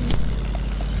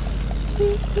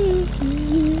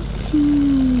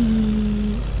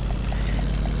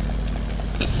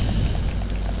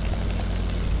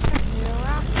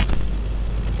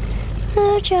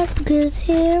 Watch out, because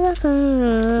here I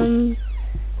come.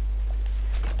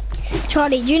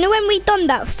 Charlie, do you know when we done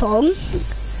that song?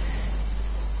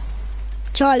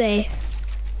 Charlie.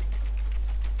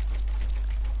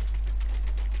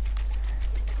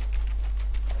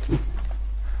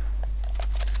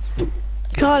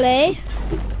 Charlie.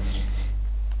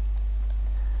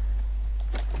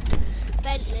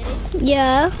 Bentley.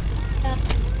 Yeah.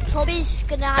 Tommy's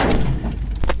gonna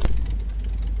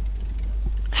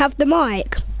Have the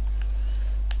mic.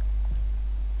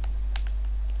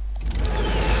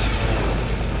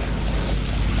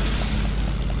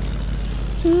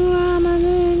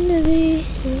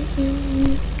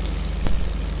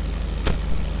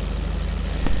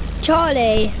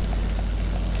 Charlie.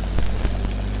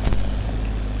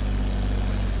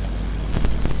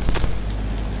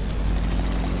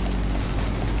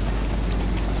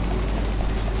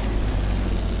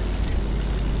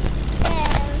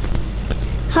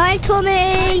 Hi,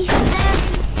 Tommy.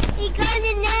 He got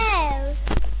it now.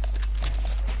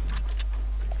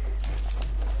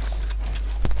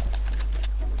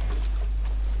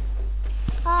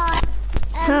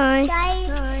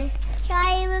 Hi.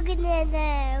 Try looking at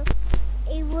now.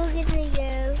 He's looking at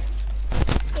you.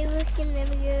 He's looking at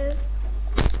you.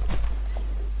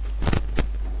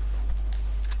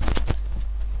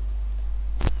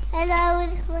 Hello,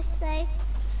 it's Fortnite.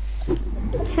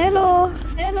 Hello.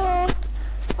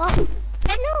 What?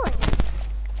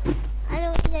 I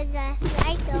don't know that.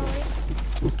 I don't.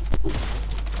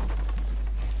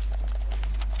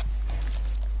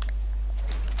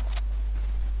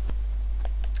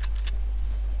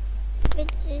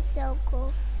 It's just so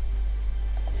cool.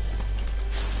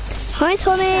 Hi,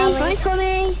 Tommy. Hi,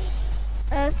 Tommy.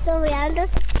 I'm sorry, I'm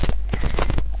just.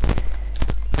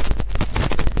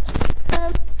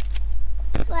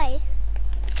 Wait.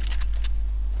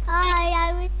 Hi,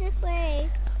 I'm Mr. Frank.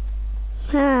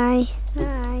 Hi.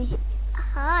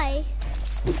 Hi.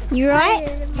 You right?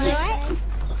 You right?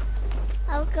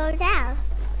 I'll go down.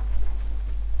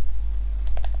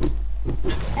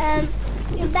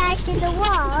 You're back in the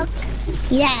walk.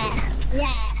 Yeah.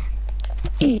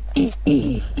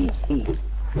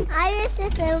 I used to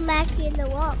film back in the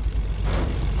walk.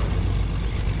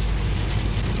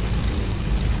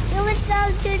 You would go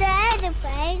to the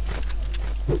airplane.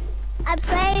 I'm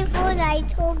playing Fortnite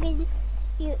talking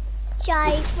you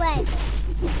shy friend.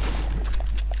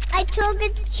 I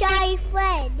talking to shy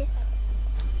friend.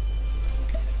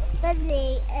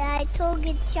 Bentley, and I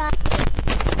talking shy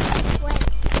friend.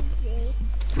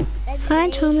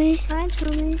 Bentley. Hi,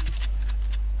 Tommy.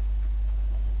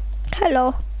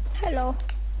 Hello.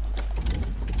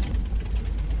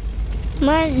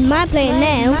 My playing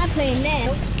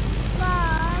now.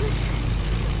 Mom,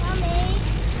 Mommy,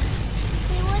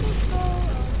 we want to go.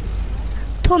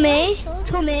 Tommy.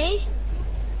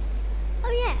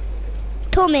 Oh yeah.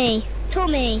 Tommy.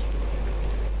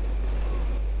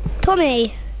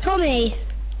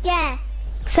 Yeah.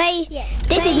 Say, Yeah.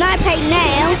 this is my play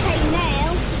now.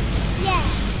 Yeah.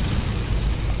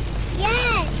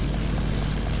 Yeah.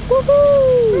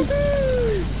 Woohoo!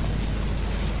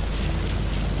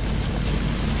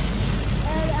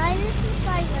 I just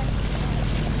decided.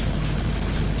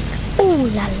 Ooh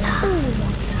la la.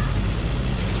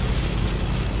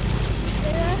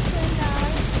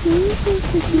 I'm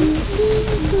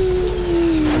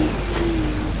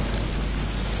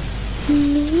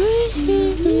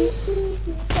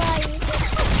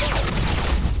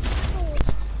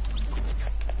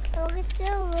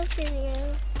still looking at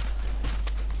you.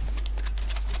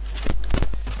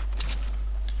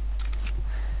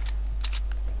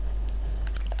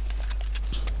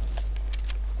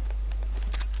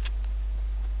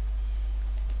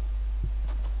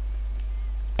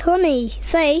 Tommy,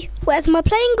 say, where's my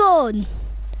plane gone?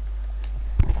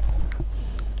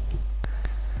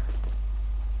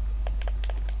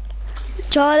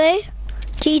 Charlie?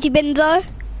 GT Benzo?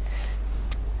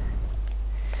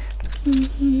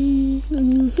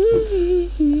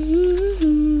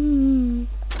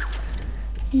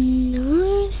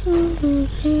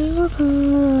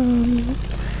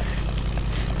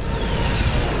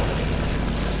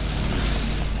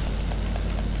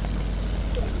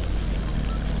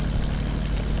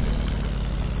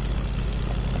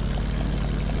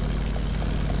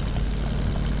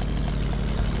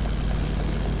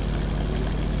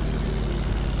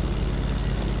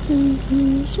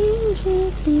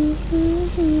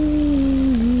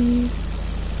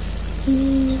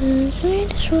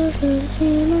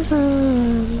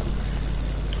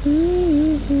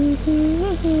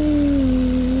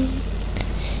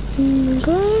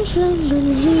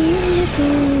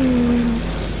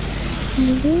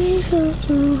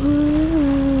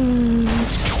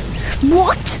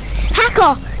 What?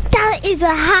 Hacker! That is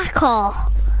a hacker!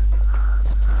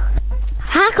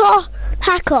 Hacker!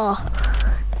 Hacker!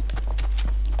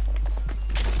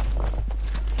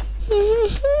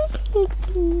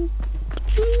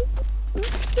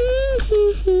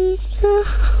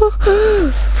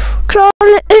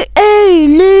 Charlie,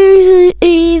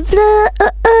 leave the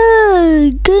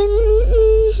gun.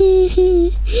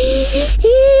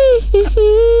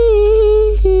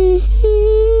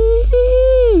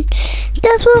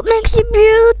 That's what makes you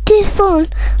beautiful.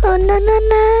 Oh na na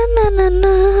na na na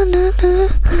na na.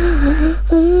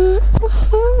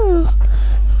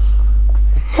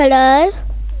 Hello?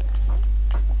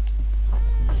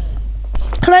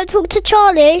 Can I talk to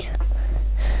Charlie?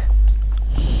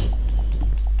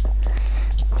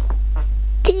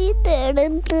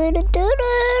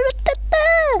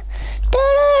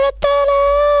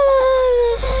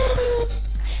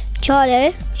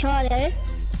 Charlie? Charlie?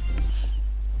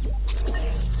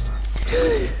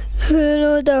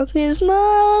 Hello, darkness,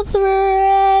 my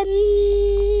friend.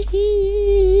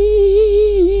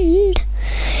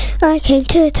 I came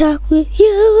to talk with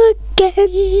you again.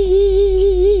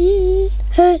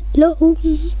 Hello.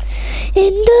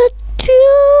 In the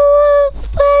truth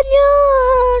when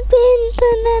you're been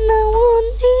and I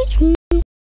want you.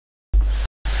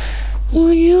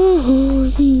 When you're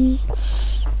home.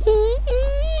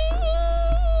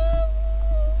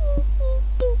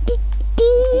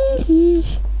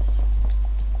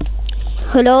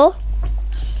 Hello?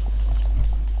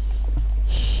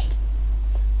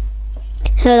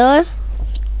 Hello?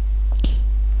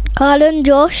 Kylan,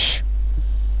 Josh?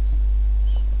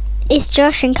 It's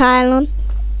Josh and Kylan.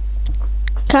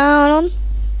 Kylan?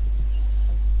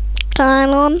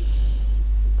 Kylan?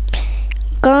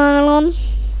 Kylan?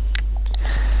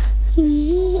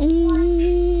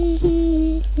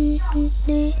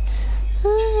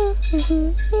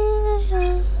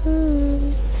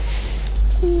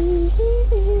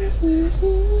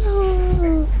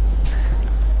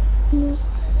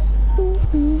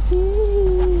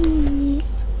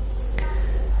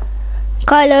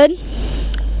 Kylan?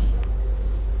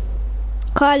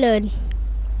 Kylan?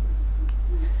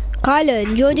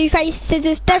 Kylan, you want to do face,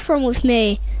 scissors, death run with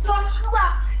me?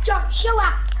 Joshua!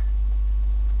 Joshua!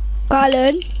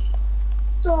 Kylan?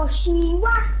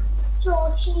 Joshua!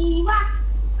 Joshua!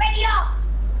 Ready up!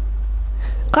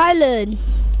 Kylan?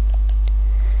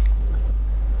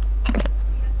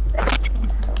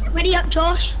 Ready up,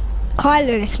 Josh.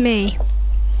 Kylan, it's me.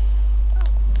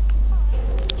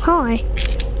 Hi.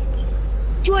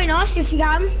 Join us if you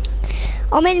can.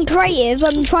 I'm in creative,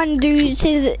 I'm trying to do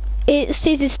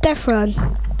scissors death run.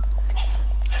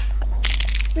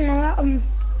 Yeah,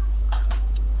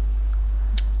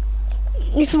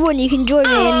 If you want, you can join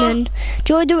me and then...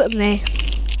 Do you want to do it with me?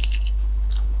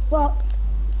 What?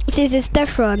 Scissors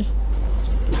death run.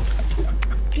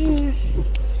 Don't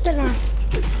know.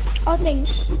 I think.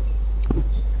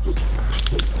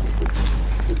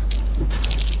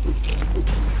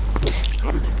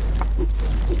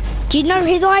 Do you know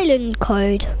his island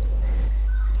code?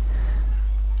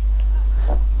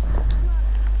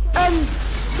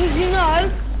 Did you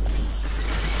know?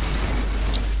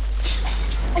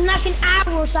 In like an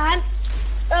hour or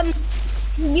something,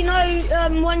 you know,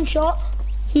 one shot.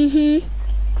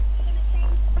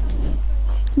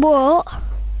 What?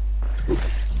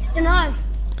 don't know.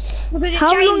 Because it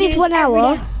How long is changes 1 every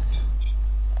hour? day.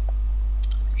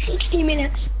 60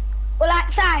 minutes. Well,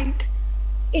 that sank.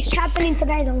 It's happening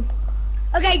today though.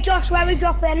 Okay, Josh, where are we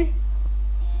dropping?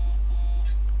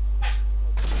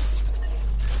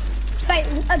 Wait,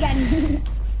 again.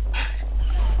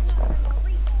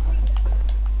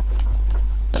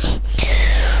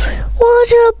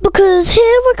 Watch out, because here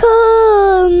I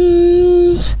come.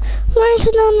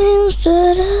 Racing on hills,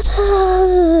 da-da-da-da.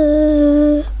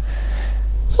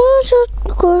 Watch out,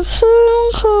 because here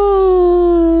I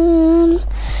come.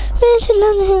 Racing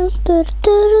on the hills,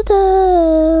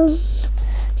 da-da-da-da.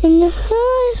 In the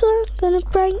highs, what's gonna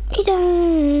break me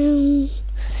down?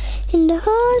 In the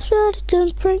highs, what's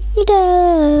gonna break me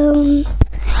down?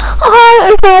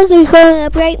 Oh, it's gonna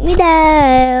break me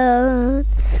down.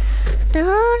 The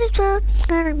heart is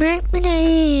gonna break me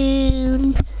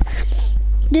down.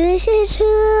 This is who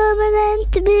I'm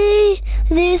meant to be.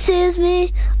 This is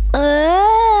me.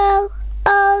 Oh,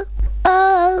 oh,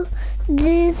 oh.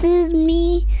 This is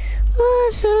me.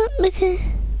 What's up, because...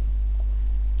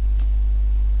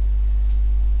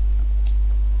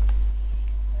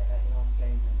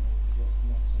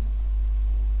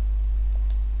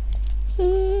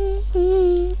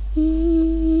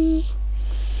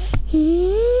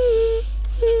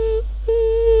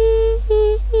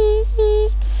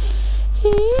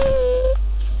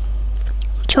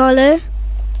 Charlie?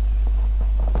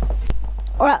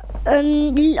 Alright,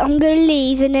 I'm gonna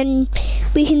leave and then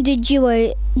we can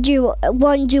do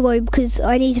one duo because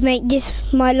I need to make this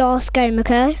my last game,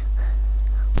 okay?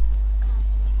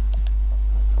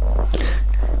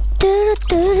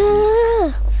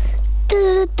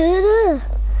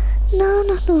 No,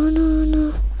 no, no, no,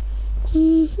 no.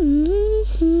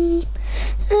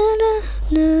 No, no,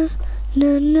 no,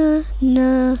 no,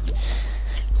 no.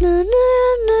 No, no,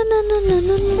 no, no, no,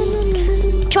 no, no,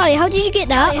 no. Charlie, how did you get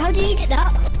that?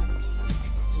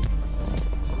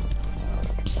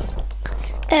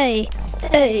 Hey,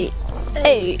 hey,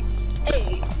 hey,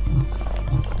 hey.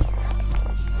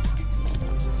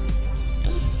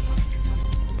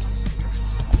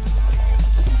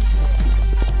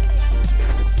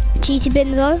 Cheaty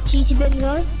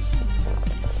Benzo.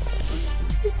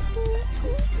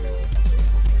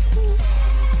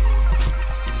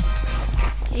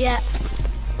 Yeah.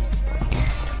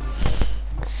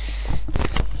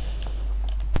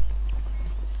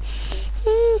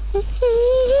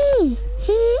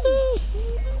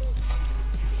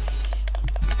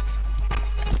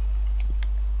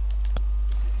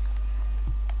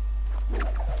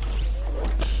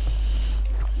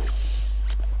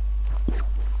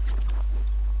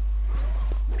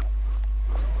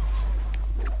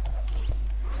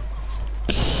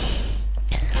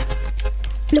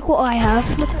 Look what I have.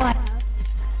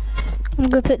 I'm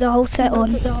gonna put the whole set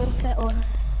on.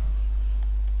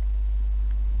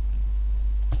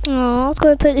 Oh, I was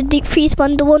gonna put the deep freeze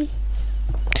bundle on.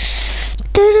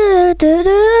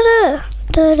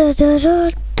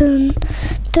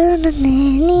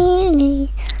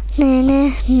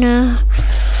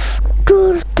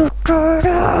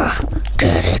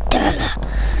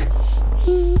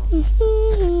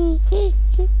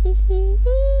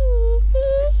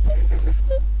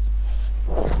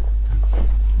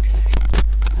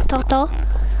 Toto?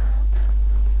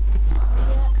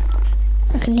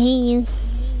 I can hear you.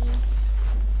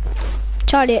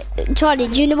 Charlie,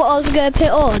 do you know what I was going to put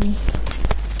on?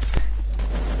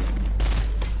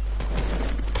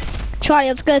 Charlie,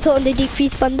 I was going to put on the deep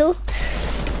freeze bundle.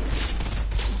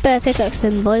 Better pickaxe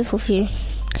them both of you.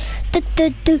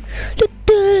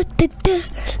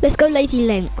 Let's go Lazy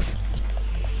Links.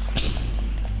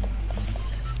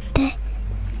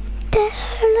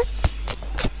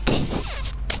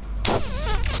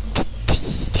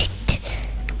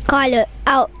 Kyler,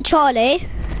 out, Charlie.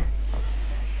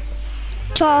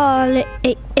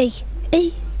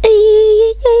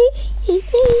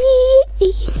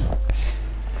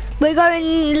 We're going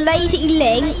Lazy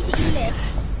Links.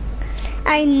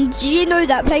 And do you know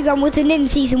that playground wasn't in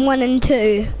season 1 and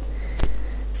 2?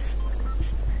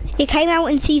 It came out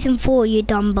in season 4, you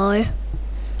dumb boy.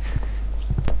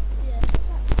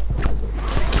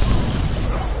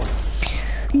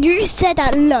 You said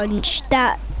at lunch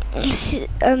that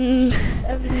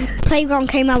playground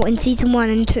came out in season 1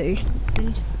 and 2.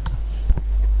 Yeah,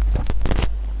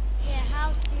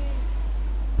 how to...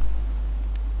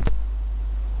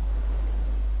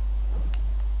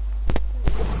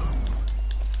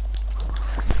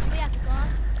 We have to go.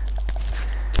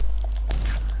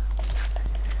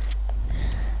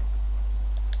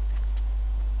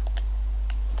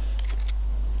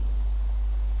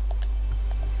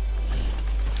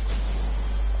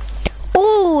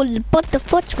 call but the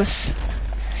fortress.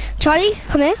 Charlie,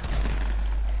 come here.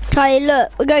 Charlie,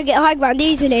 look, we're gonna get high ground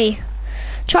easily.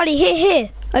 Charlie, here,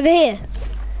 over here.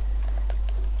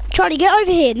 Charlie, get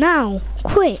over here now,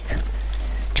 quick.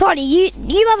 Charlie,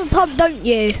 you have a pump, don't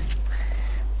you?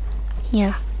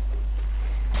 Yeah.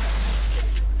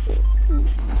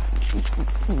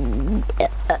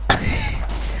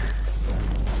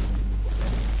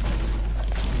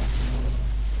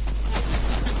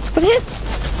 Over here.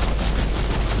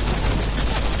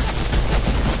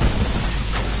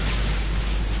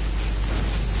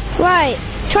 Right,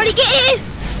 Charlie, get here.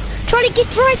 Charlie,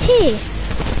 get right here.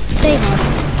 There you go.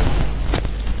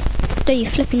 There you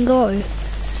flipping go.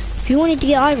 If you wanted to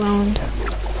get high round.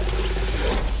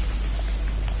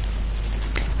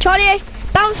 Charlie,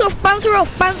 bounce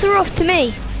her off to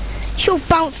me. She'll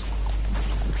bounce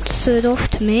it off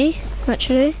to me,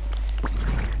 actually.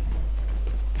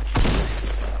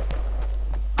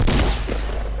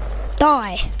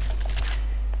 Die.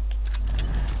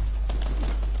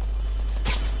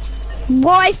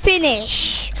 Why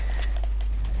finish?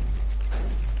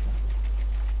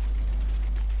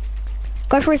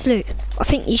 Go for his loot. I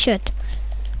think you should.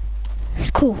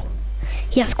 It's cool.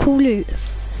 He has cool loot.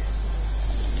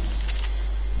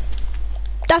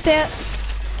 That's it.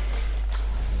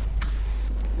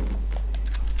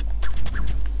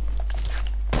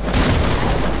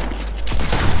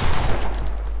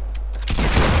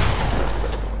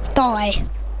 Die.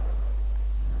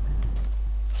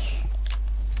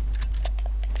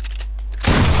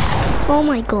 Oh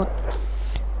my god.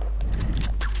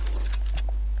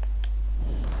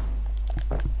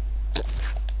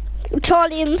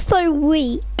 Charlie, I'm so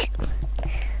weak.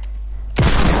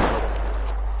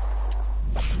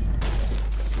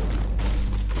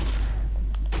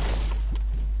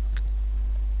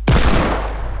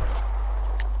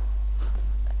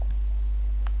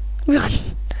 Run.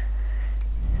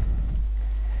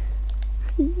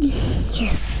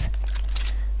 Yes.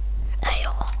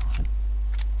 Ayo.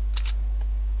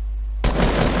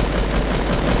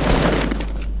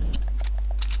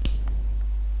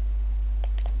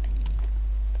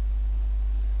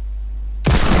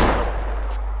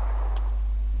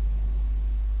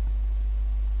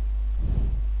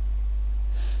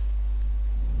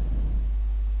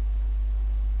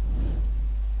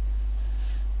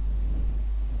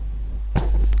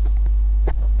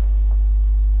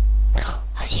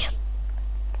 I see him.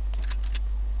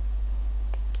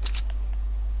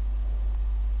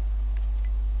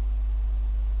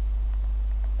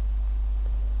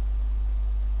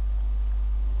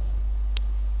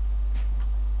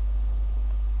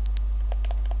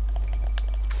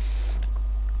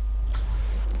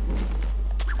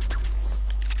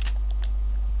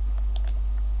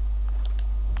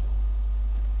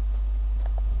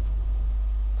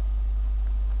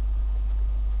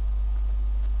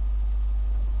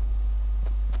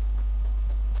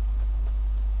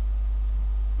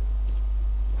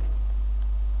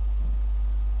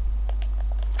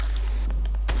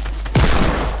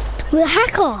 We're a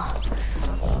hacker.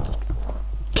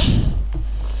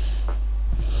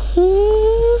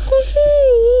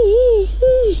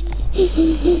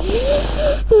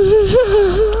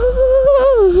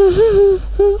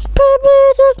 Baby,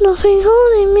 there's nothing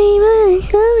holding me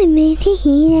back, holding me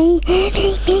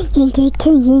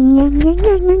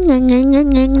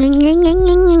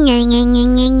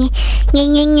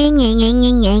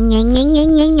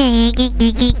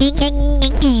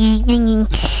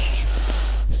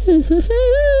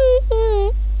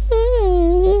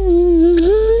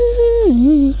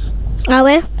Are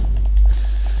we?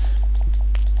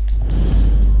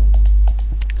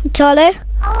 Charlie?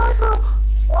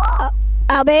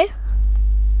 Abby?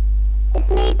 It's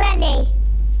me, Benny.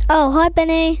 Oh, hi,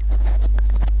 Benny.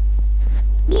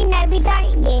 You know me,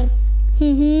 don't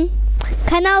you?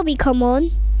 Can Albie come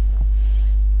on?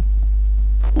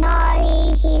 No,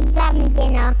 he's having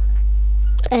dinner.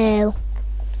 Oh.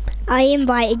 I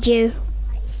invited you.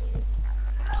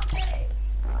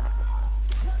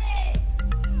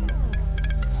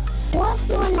 What's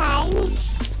your name?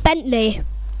 Bentley.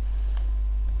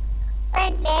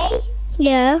 Bentley?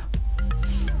 Yeah.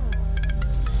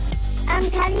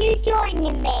 Can you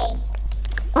join me?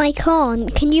 I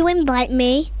can't. Can you invite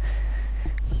me?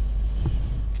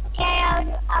 Okay,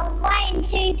 I'll invite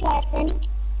in 2 persons.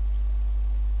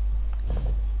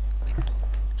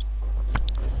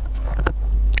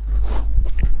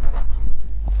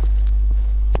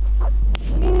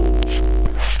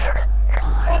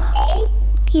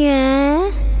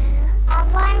 Yeah.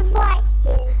 Have I invited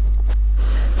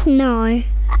you? No.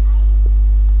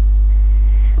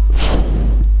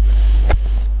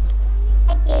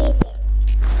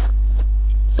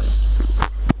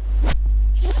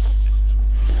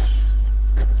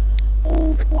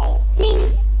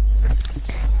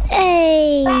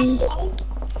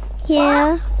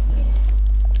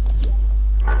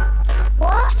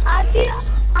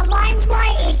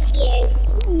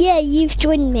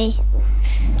 joined me.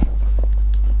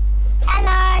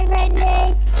 Hello,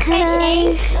 Bentley.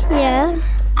 Hello. Yeah.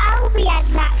 I'll be at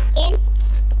that in.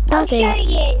 I'll Daddy. show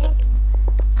you.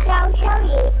 I'll show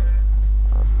you.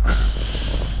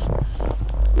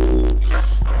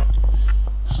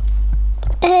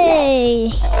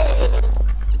 Hey.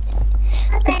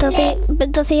 Bentley,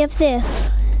 But does he have this?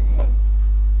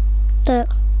 Look.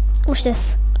 What's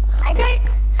this? I don't.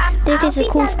 This is a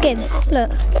cool skin.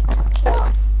 Look.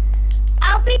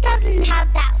 Alfie doesn't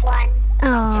have that one.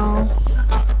 Oh.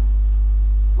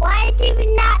 Why is he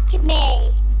doing that to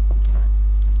me?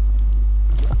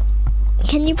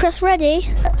 Can you press ready?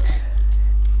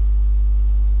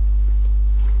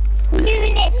 I'm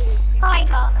doing it.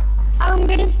 Tiger. I'm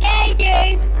gonna scare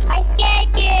you. I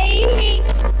scared you.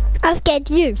 I scared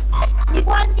you.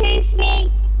 1, 2,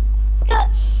 3. Go.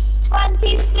 1,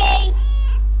 2, 3.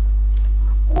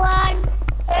 1, 2,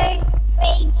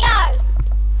 3, go.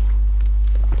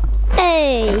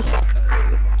 Hey.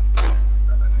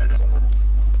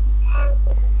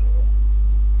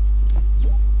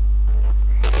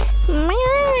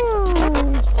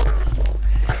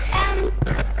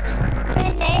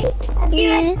 Bentley,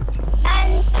 Yeah.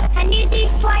 can you do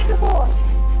try the horse?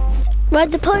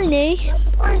 Ride the pony?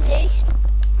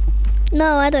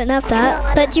 No, I don't have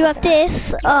that. But you have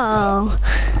this? Oh.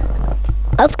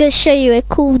 I was going to show you a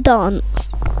cool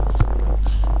dance.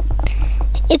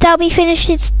 Is Albie finished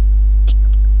his...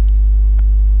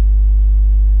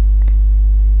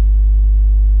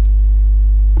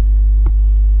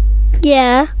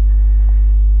 Yeah.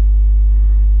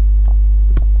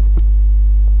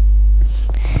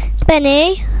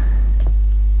 Benny?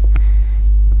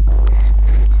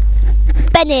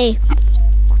 Benny?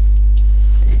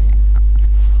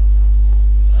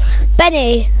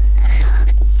 Benny?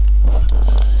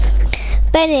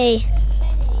 Benny?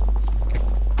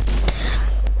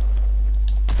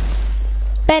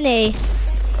 Benny?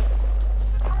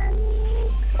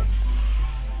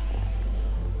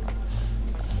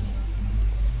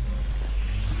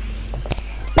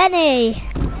 Benny?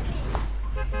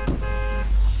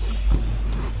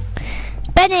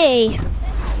 Benny?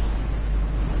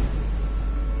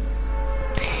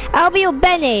 Albie or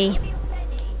Benny?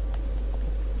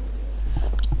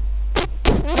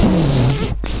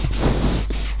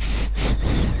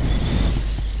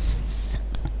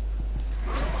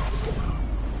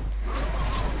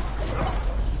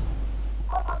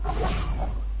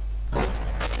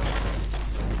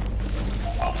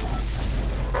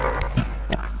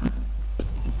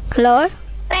 Hello?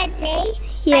 Bentley?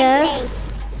 Yeah?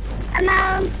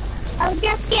 Bentley. I'll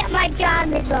just get my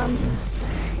driver's on.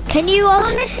 Can you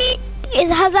ask... Honestly,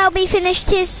 Has Albie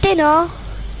finished his dinner?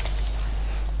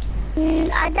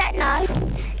 I don't know.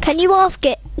 Can you ask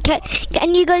it?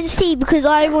 Can you go and see? Because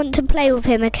I want to play with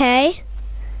him, okay?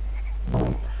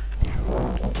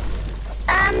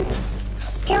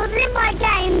 He was in my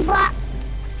game, but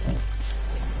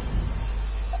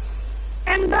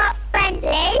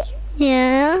Bentley.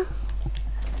 Yeah?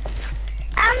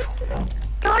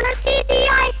 Do you wanna see the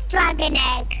ice dragon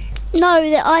egg? No,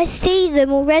 I see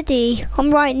them already.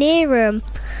 I'm right near them.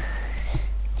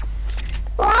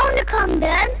 Well, I wanna come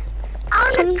then.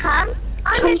 I wanna come.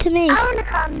 Come to me. I wanna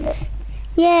come.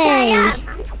 Yay. Yeah.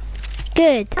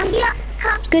 Good. I'm gonna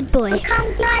come. Good boy. I'll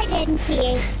come right into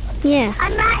you. Yeah.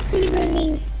 I'm actually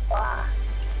really.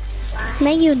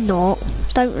 No, you're not.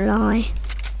 Don't lie.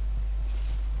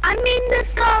 I'm in the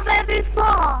strawberry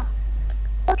floor.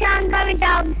 Okay, I'm going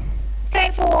down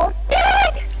straight forward.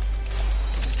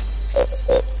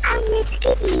 I'm Miss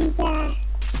Kitty there.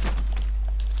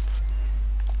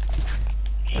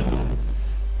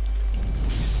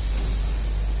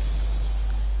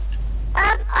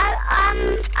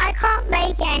 I can't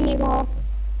make it anymore.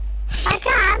 I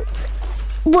can.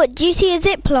 What, do you see a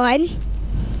zip line?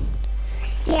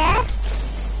 Yeah.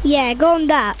 Yeah, go on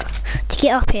that to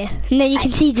get up here. And then you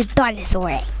can see the dinosaur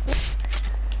eggs.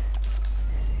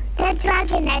 The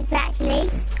dragon eggs, actually.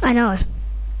 I know.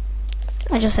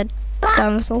 I just said But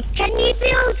dinosaur. can you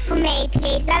build for me,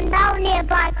 please? I'm down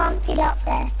nearby. I can't get up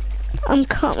there. I'm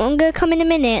gonna come in a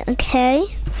minute, okay?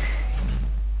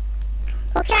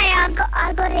 Okay,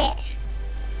 I got it.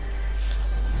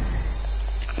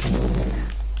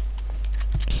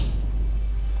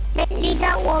 Bentley,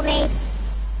 don't worry.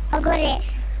 I got it.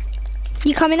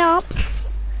 You coming up?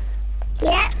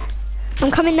 Yeah,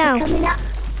 I'm coming now. coming up.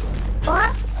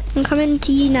 What? I'm coming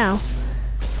to you now.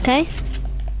 Okay?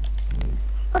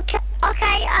 Okay,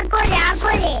 I got it.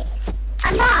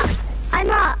 I'm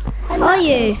up. Are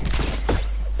you?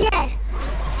 Yeah.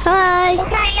 Hi.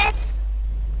 Okay,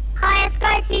 hi, let's go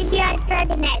see the ice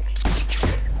dragon egg.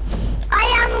 I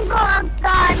am got a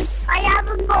gun. I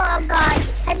haven't got a gun.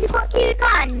 Have you got 2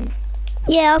 guns?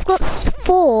 Yeah, I've got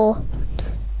 4.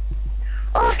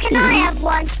 Oh, can I have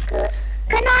one? Can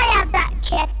I have that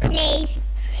chest, please?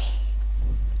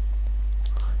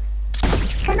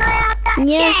 Can I have that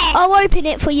Yeah, chest? I'll open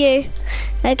it for you.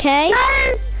 Okay.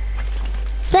 No.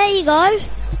 There you go.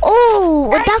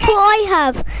 Oh, that's what I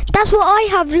have. That's what I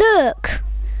have. Look.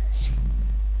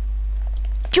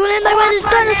 Do you want to know where the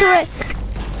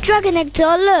dinosaur dragon eggs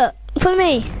are? Look, follow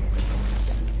me.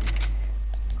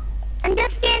 I'm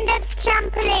just getting the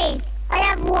trampoline. I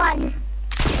have one.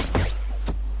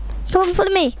 Come on,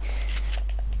 follow me.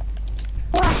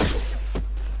 What?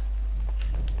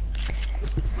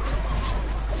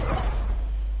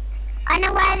 I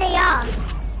know where they are.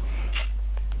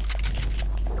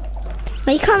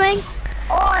 Are you coming?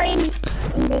 Or in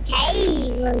the cave,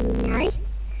 you know.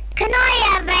 Can I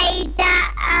have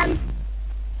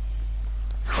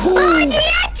oh,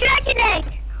 yeah, dragon egg!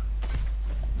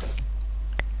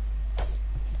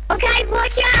 Okay,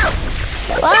 watch out!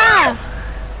 Ah!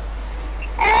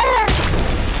 Uh,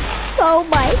 Oh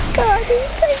my god, he's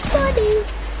so funny.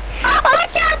 oh,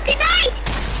 watch out, good night!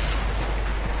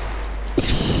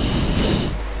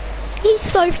 He's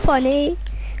so funny.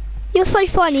 You're so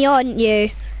funny, aren't you?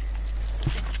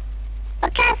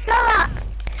 Okay, slow up.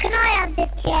 Can I have this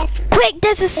chest? Quick,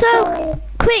 there's a circle.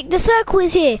 Quick, the circle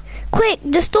is here. Quick,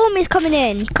 the storm is coming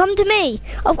in. Come to me.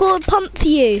 I've got a pump for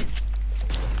you.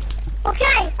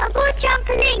 Okay, I've got a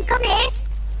trampoline, come here.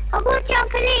 I've got a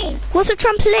trampoline. What's a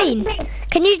trampoline?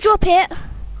 Can you drop it?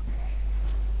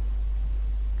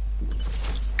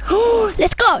 Oh,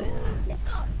 let's go. Let's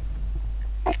go.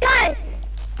 Let's go.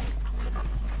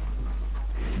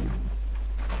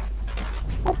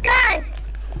 Go.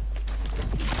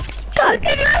 Look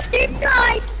at us, this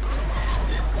guy.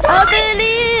 I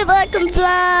believe I can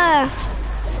fly.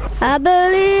 I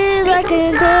believe I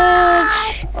can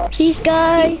touch the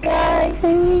sky.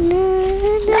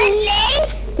 Bentley?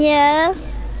 Yeah,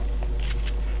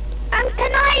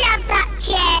 Can I have that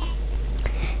chair?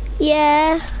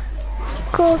 yeah.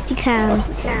 Of course you can.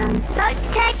 Don't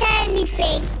take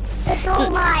anything. It's all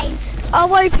mine.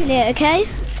 I'll open it, okay?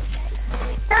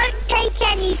 Don't take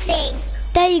anything.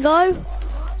 There you go.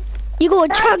 You got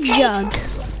a chug Okay. jug.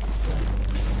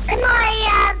 Can I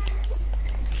have?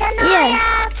 Can I Yeah.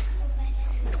 have?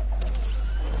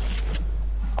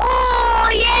 Oh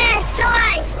yes,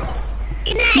 nice.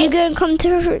 Good night. You gonna come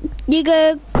to? You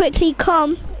gonna quickly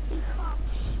come?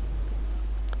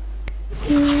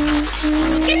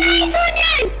 Good night on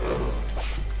you.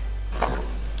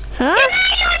 Huh? Good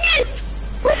night on you.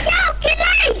 Watch out. Good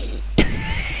night.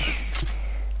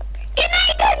 Good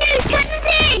night on you. Can you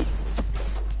see?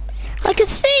 I can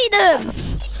see them.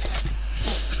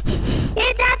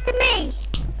 Yeah, that's me.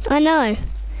 I know.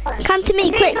 Come to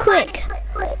me, quick, quick.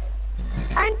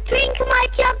 I'm drinking my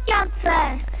jug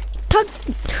first. Tug.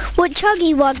 What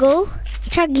chuggy wuggle?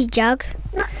 Chuggy jug.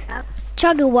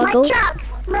 Chuggy My wuggle. jug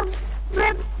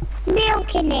with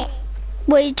milk in it.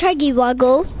 What you chuggy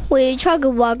wuggle? What you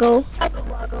chuggy wuggle?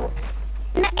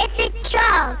 No, it's a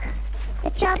jug. A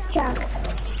jug.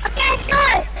 Okay, let's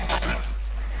go.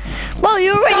 Well,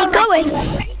 you're already going.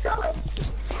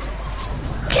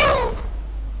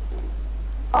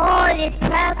 Oh, this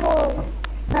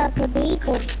purple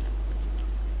beagle.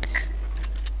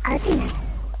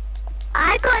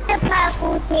 I got the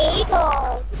purple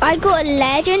beagle. I got a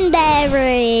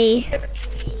legendary.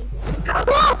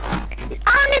 Oh,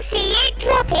 I wanna see it.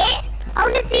 Drop it. I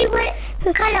wanna see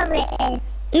what color it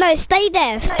is. No, stay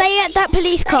there. Stay at that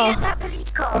police car.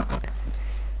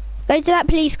 Go to that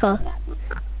police car.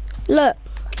 Look.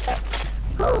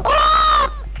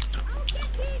 Oh!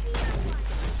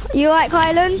 You right,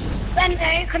 Kylan?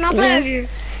 Bentley, can I play with you?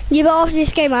 Yeah, but after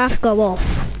this game I have to go off.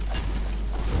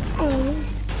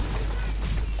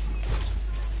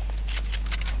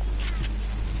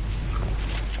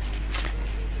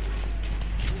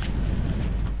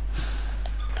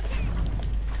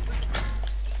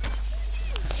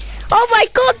 Oh my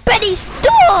god, Benny,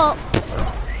 stop!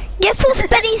 Guess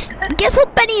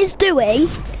what Benny is doing?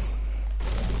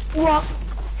 What?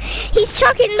 He's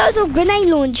chucking loads of grenade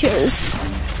launchers.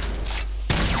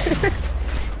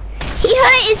 He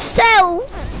hurt himself.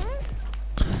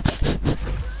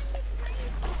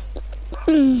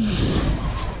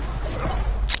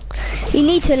 You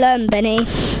need to learn, Benny.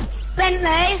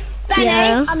 Bentley,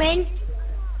 Yeah? I'm in.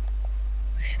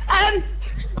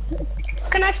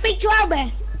 Can I speak to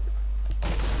Albert?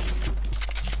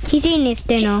 He's eating his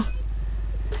dinner.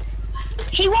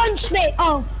 He wants me.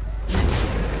 Oh.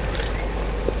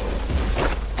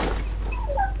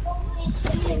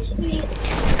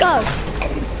 Let's go.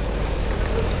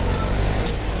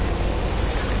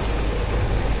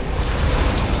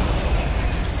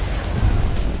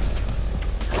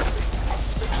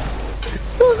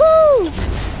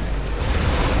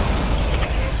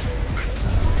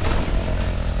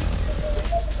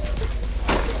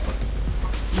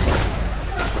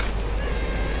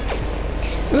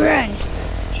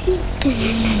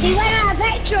 He went out of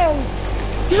petrol.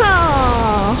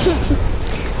 Oh.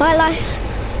 I like.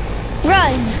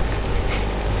 Run.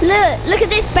 Look at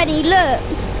this, Benny. Look.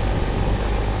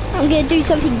 I'm gonna do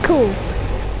something cool.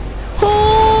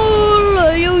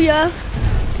 Hallelujah.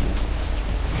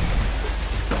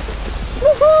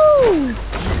 Woohoo!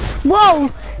 Whoa!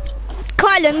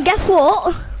 Kylan, guess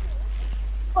what?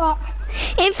 What?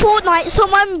 In Fortnite,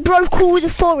 someone broke all the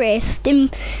forest in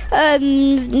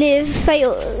near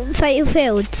Fatal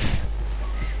Fields.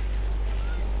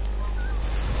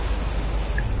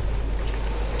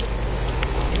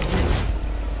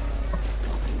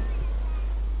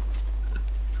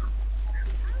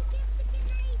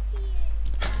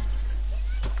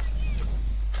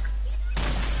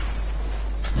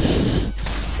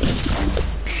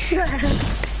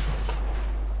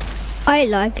 I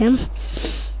like him.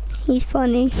 He's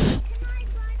funny.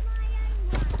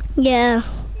 Yeah.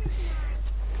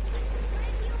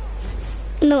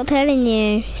 Not telling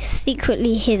you.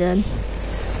 Secretly hidden.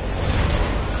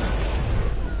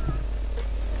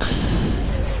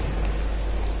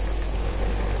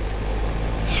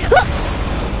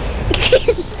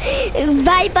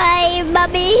 Bye bye,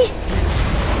 mummy.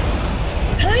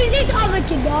 Who's this other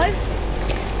kid though?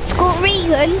 Scott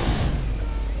Regan.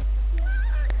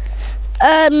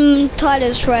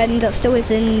 Tyler's friend that still is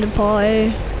in the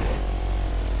party.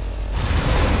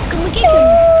 Can we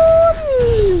get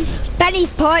him? Benny's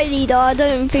party leader. I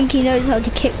don't think he knows how to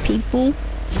kick people.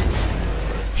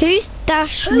 Who's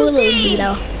Dash Muller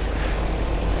leader?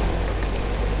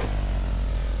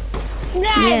 No.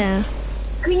 Yeah.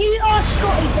 Can you ask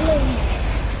Scotty to leave?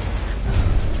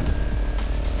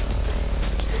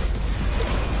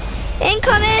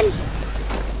 Incoming!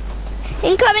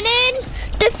 Incoming in!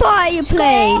 The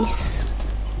fireplace!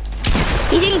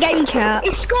 He's in game chat.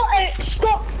 Is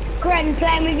Scott Gren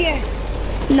playing with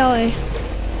you? No.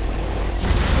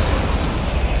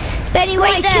 Benny,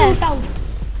 wait Kill there! yourself.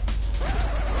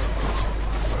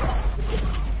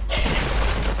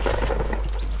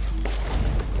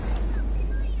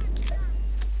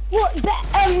 What,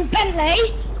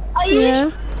 Bentley? Are you,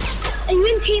 Yeah. are you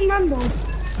in Team Rumble?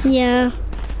 Yeah.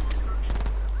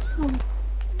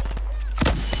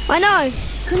 I know.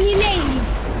 Can you leave?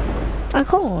 I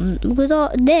can't because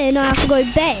then I have to go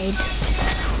to bed.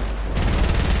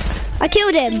 I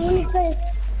killed I him.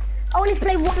 want to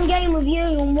play one game with you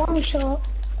on one shot.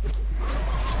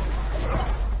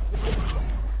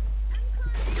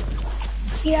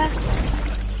 Yeah.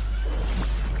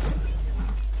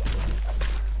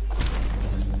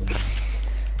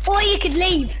 Or you could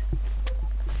leave.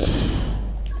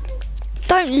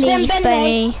 Don't leave, Bentley.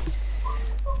 Benny.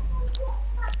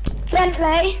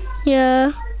 Bentley,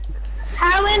 Yeah.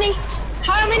 how many,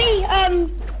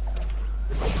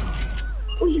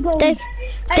 what's it called? There's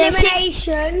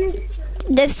Eliminations.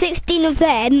 There's 16 of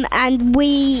them, and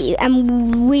we have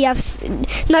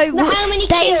no. But how many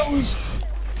kills?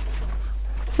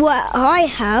 What I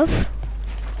have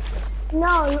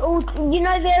No, you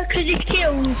know because it's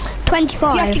kills. You have to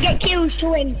 25, get kills to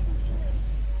win.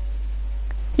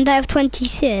 and I have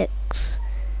 26.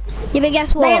 Yeah, but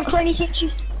guess They have what? 26.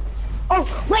 Oh,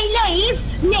 wait,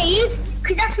 leave,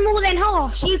 because that's more than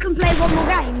half, so you can play one more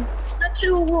game. Not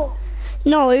 2 or what?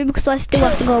 No, because I still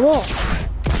have to go off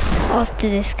after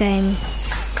this game.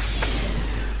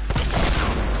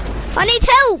 I need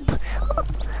help.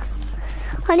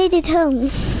 I needed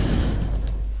help.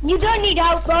 You don't need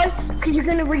help, bro, because you're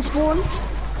gonna respawn.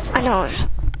 I know.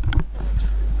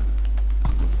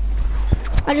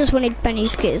 I just wanted Benny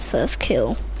to get his first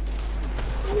kill.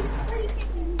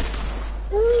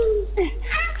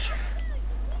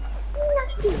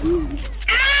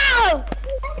 Ow!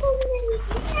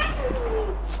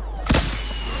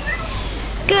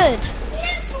 Good.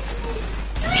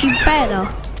 She better.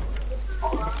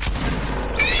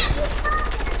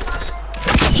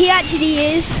 He actually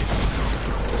is.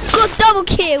 Got double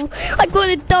kill. I got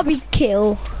a double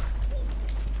kill.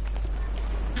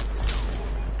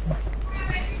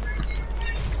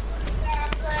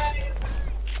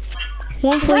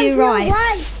 One for your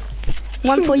wife.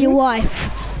 One for your wife.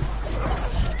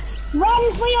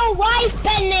 Run for your wife,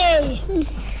 Benny!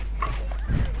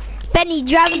 Benny,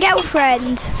 do you have a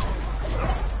girlfriend?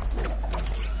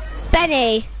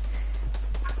 Benny.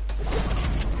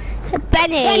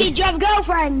 Benny, do you have a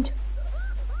girlfriend?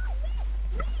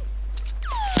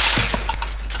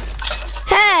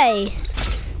 Hey!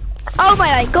 Oh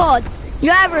my god,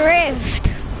 you have a rift.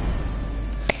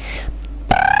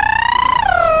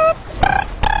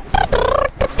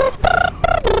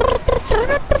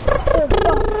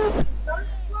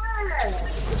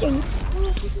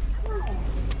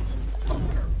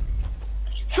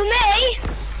 For me?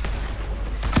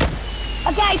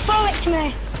 Okay, throw it to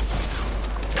me.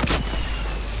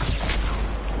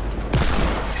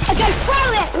 Okay, throw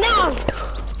it now.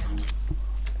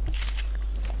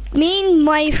 Me and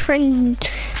my friend,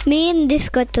 me and this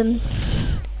got done.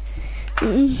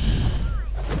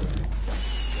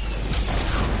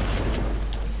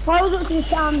 Why was it going to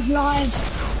sound live?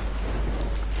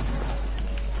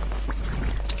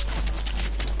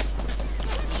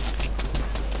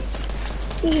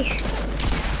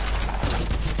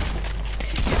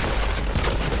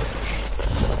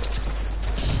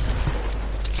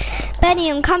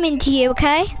 Benny, I'm coming to you,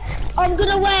 okay? I'm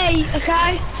gonna wait,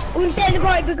 okay? I'm gonna stay in the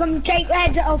boat, we're gonna take the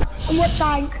heads off and what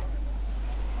tank?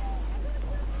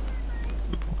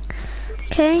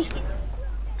 Okay.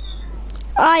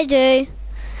 I do.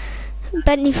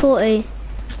 Bentley 40. Be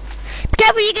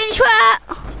careful, you're getting shot at!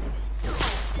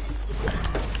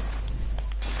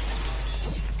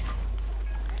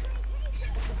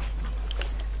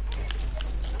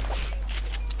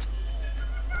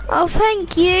 Oh,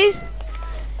 thank you.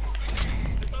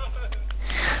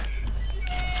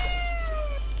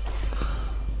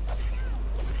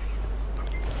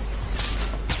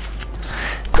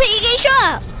 Quick, you're getting shot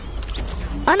at!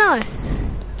 I know.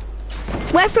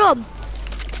 Where from?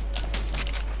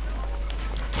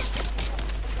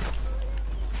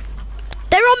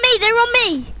 They're on me, they're on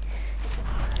me!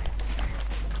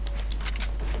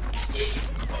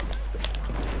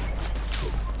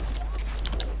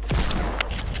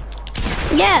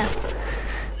 Yeah.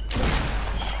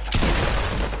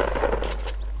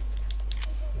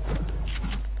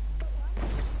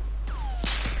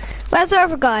 Where's the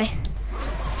other guy?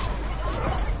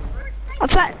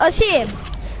 I see him.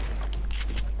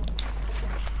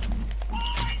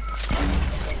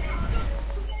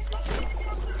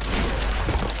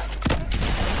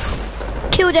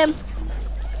 Killed him.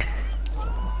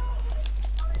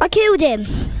 I killed him.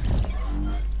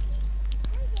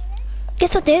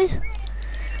 Yes, I did.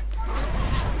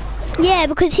 Yeah,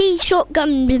 because he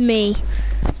shotgunned me.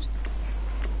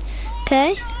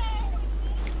 Okay.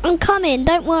 I'm coming,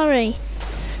 don't worry.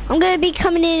 I'm gonna be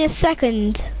coming in a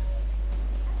second.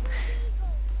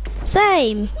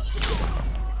 Same.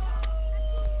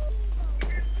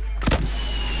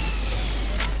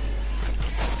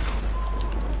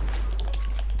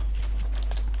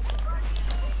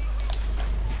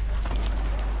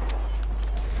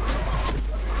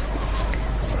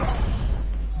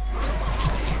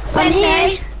 I'm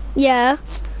here. Yeah.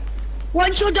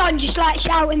 Once you're done, just like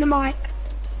shout in the mic.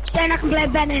 Saying I can play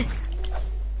Benny.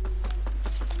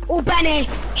 Or Benny,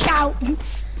 shout.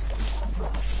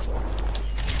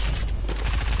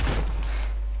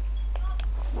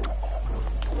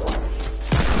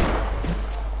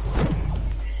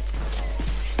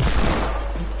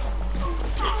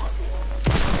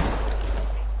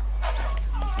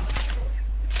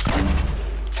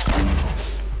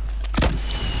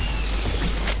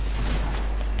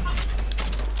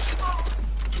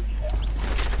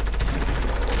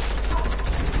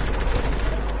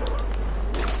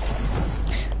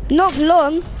 Not for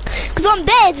long, because I'm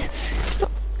dead.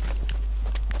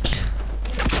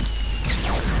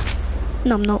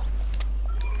 No, I'm not.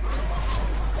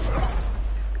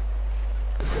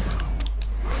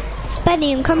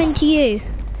 Benny, I'm coming to you.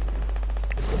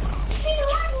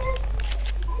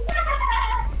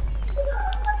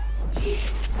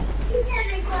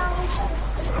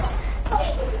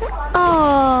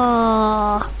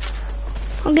 Oh,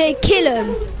 I'm gonna kill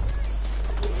him.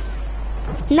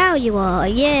 Now you are,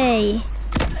 yay.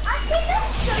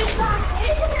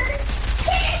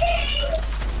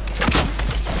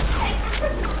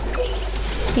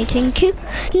 Thank you.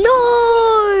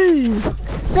 No!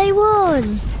 They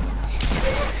won!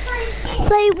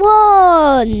 They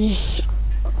won!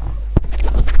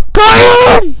 Go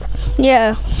on!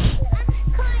 Yeah.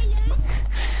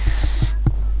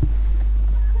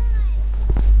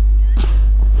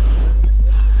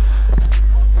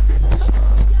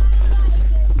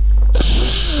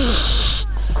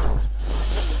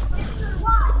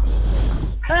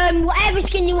 Whatever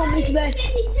skin you want me to be.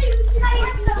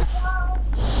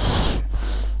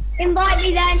 Invite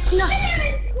me then. No.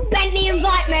 Bentley,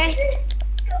 invite me.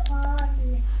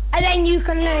 And then you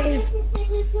can leave.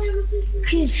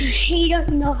 Because he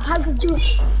doesn't know how to do it.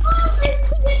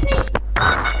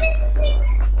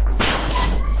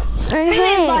 Who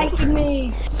invited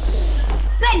me?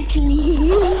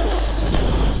 Bentley.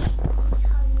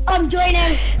 I'm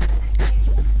joining.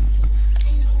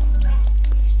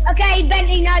 Okay,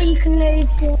 Bentley, now you can leave.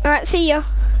 Alright, see ya.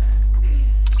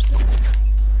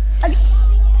 Okay.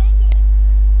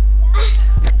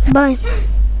 Bye.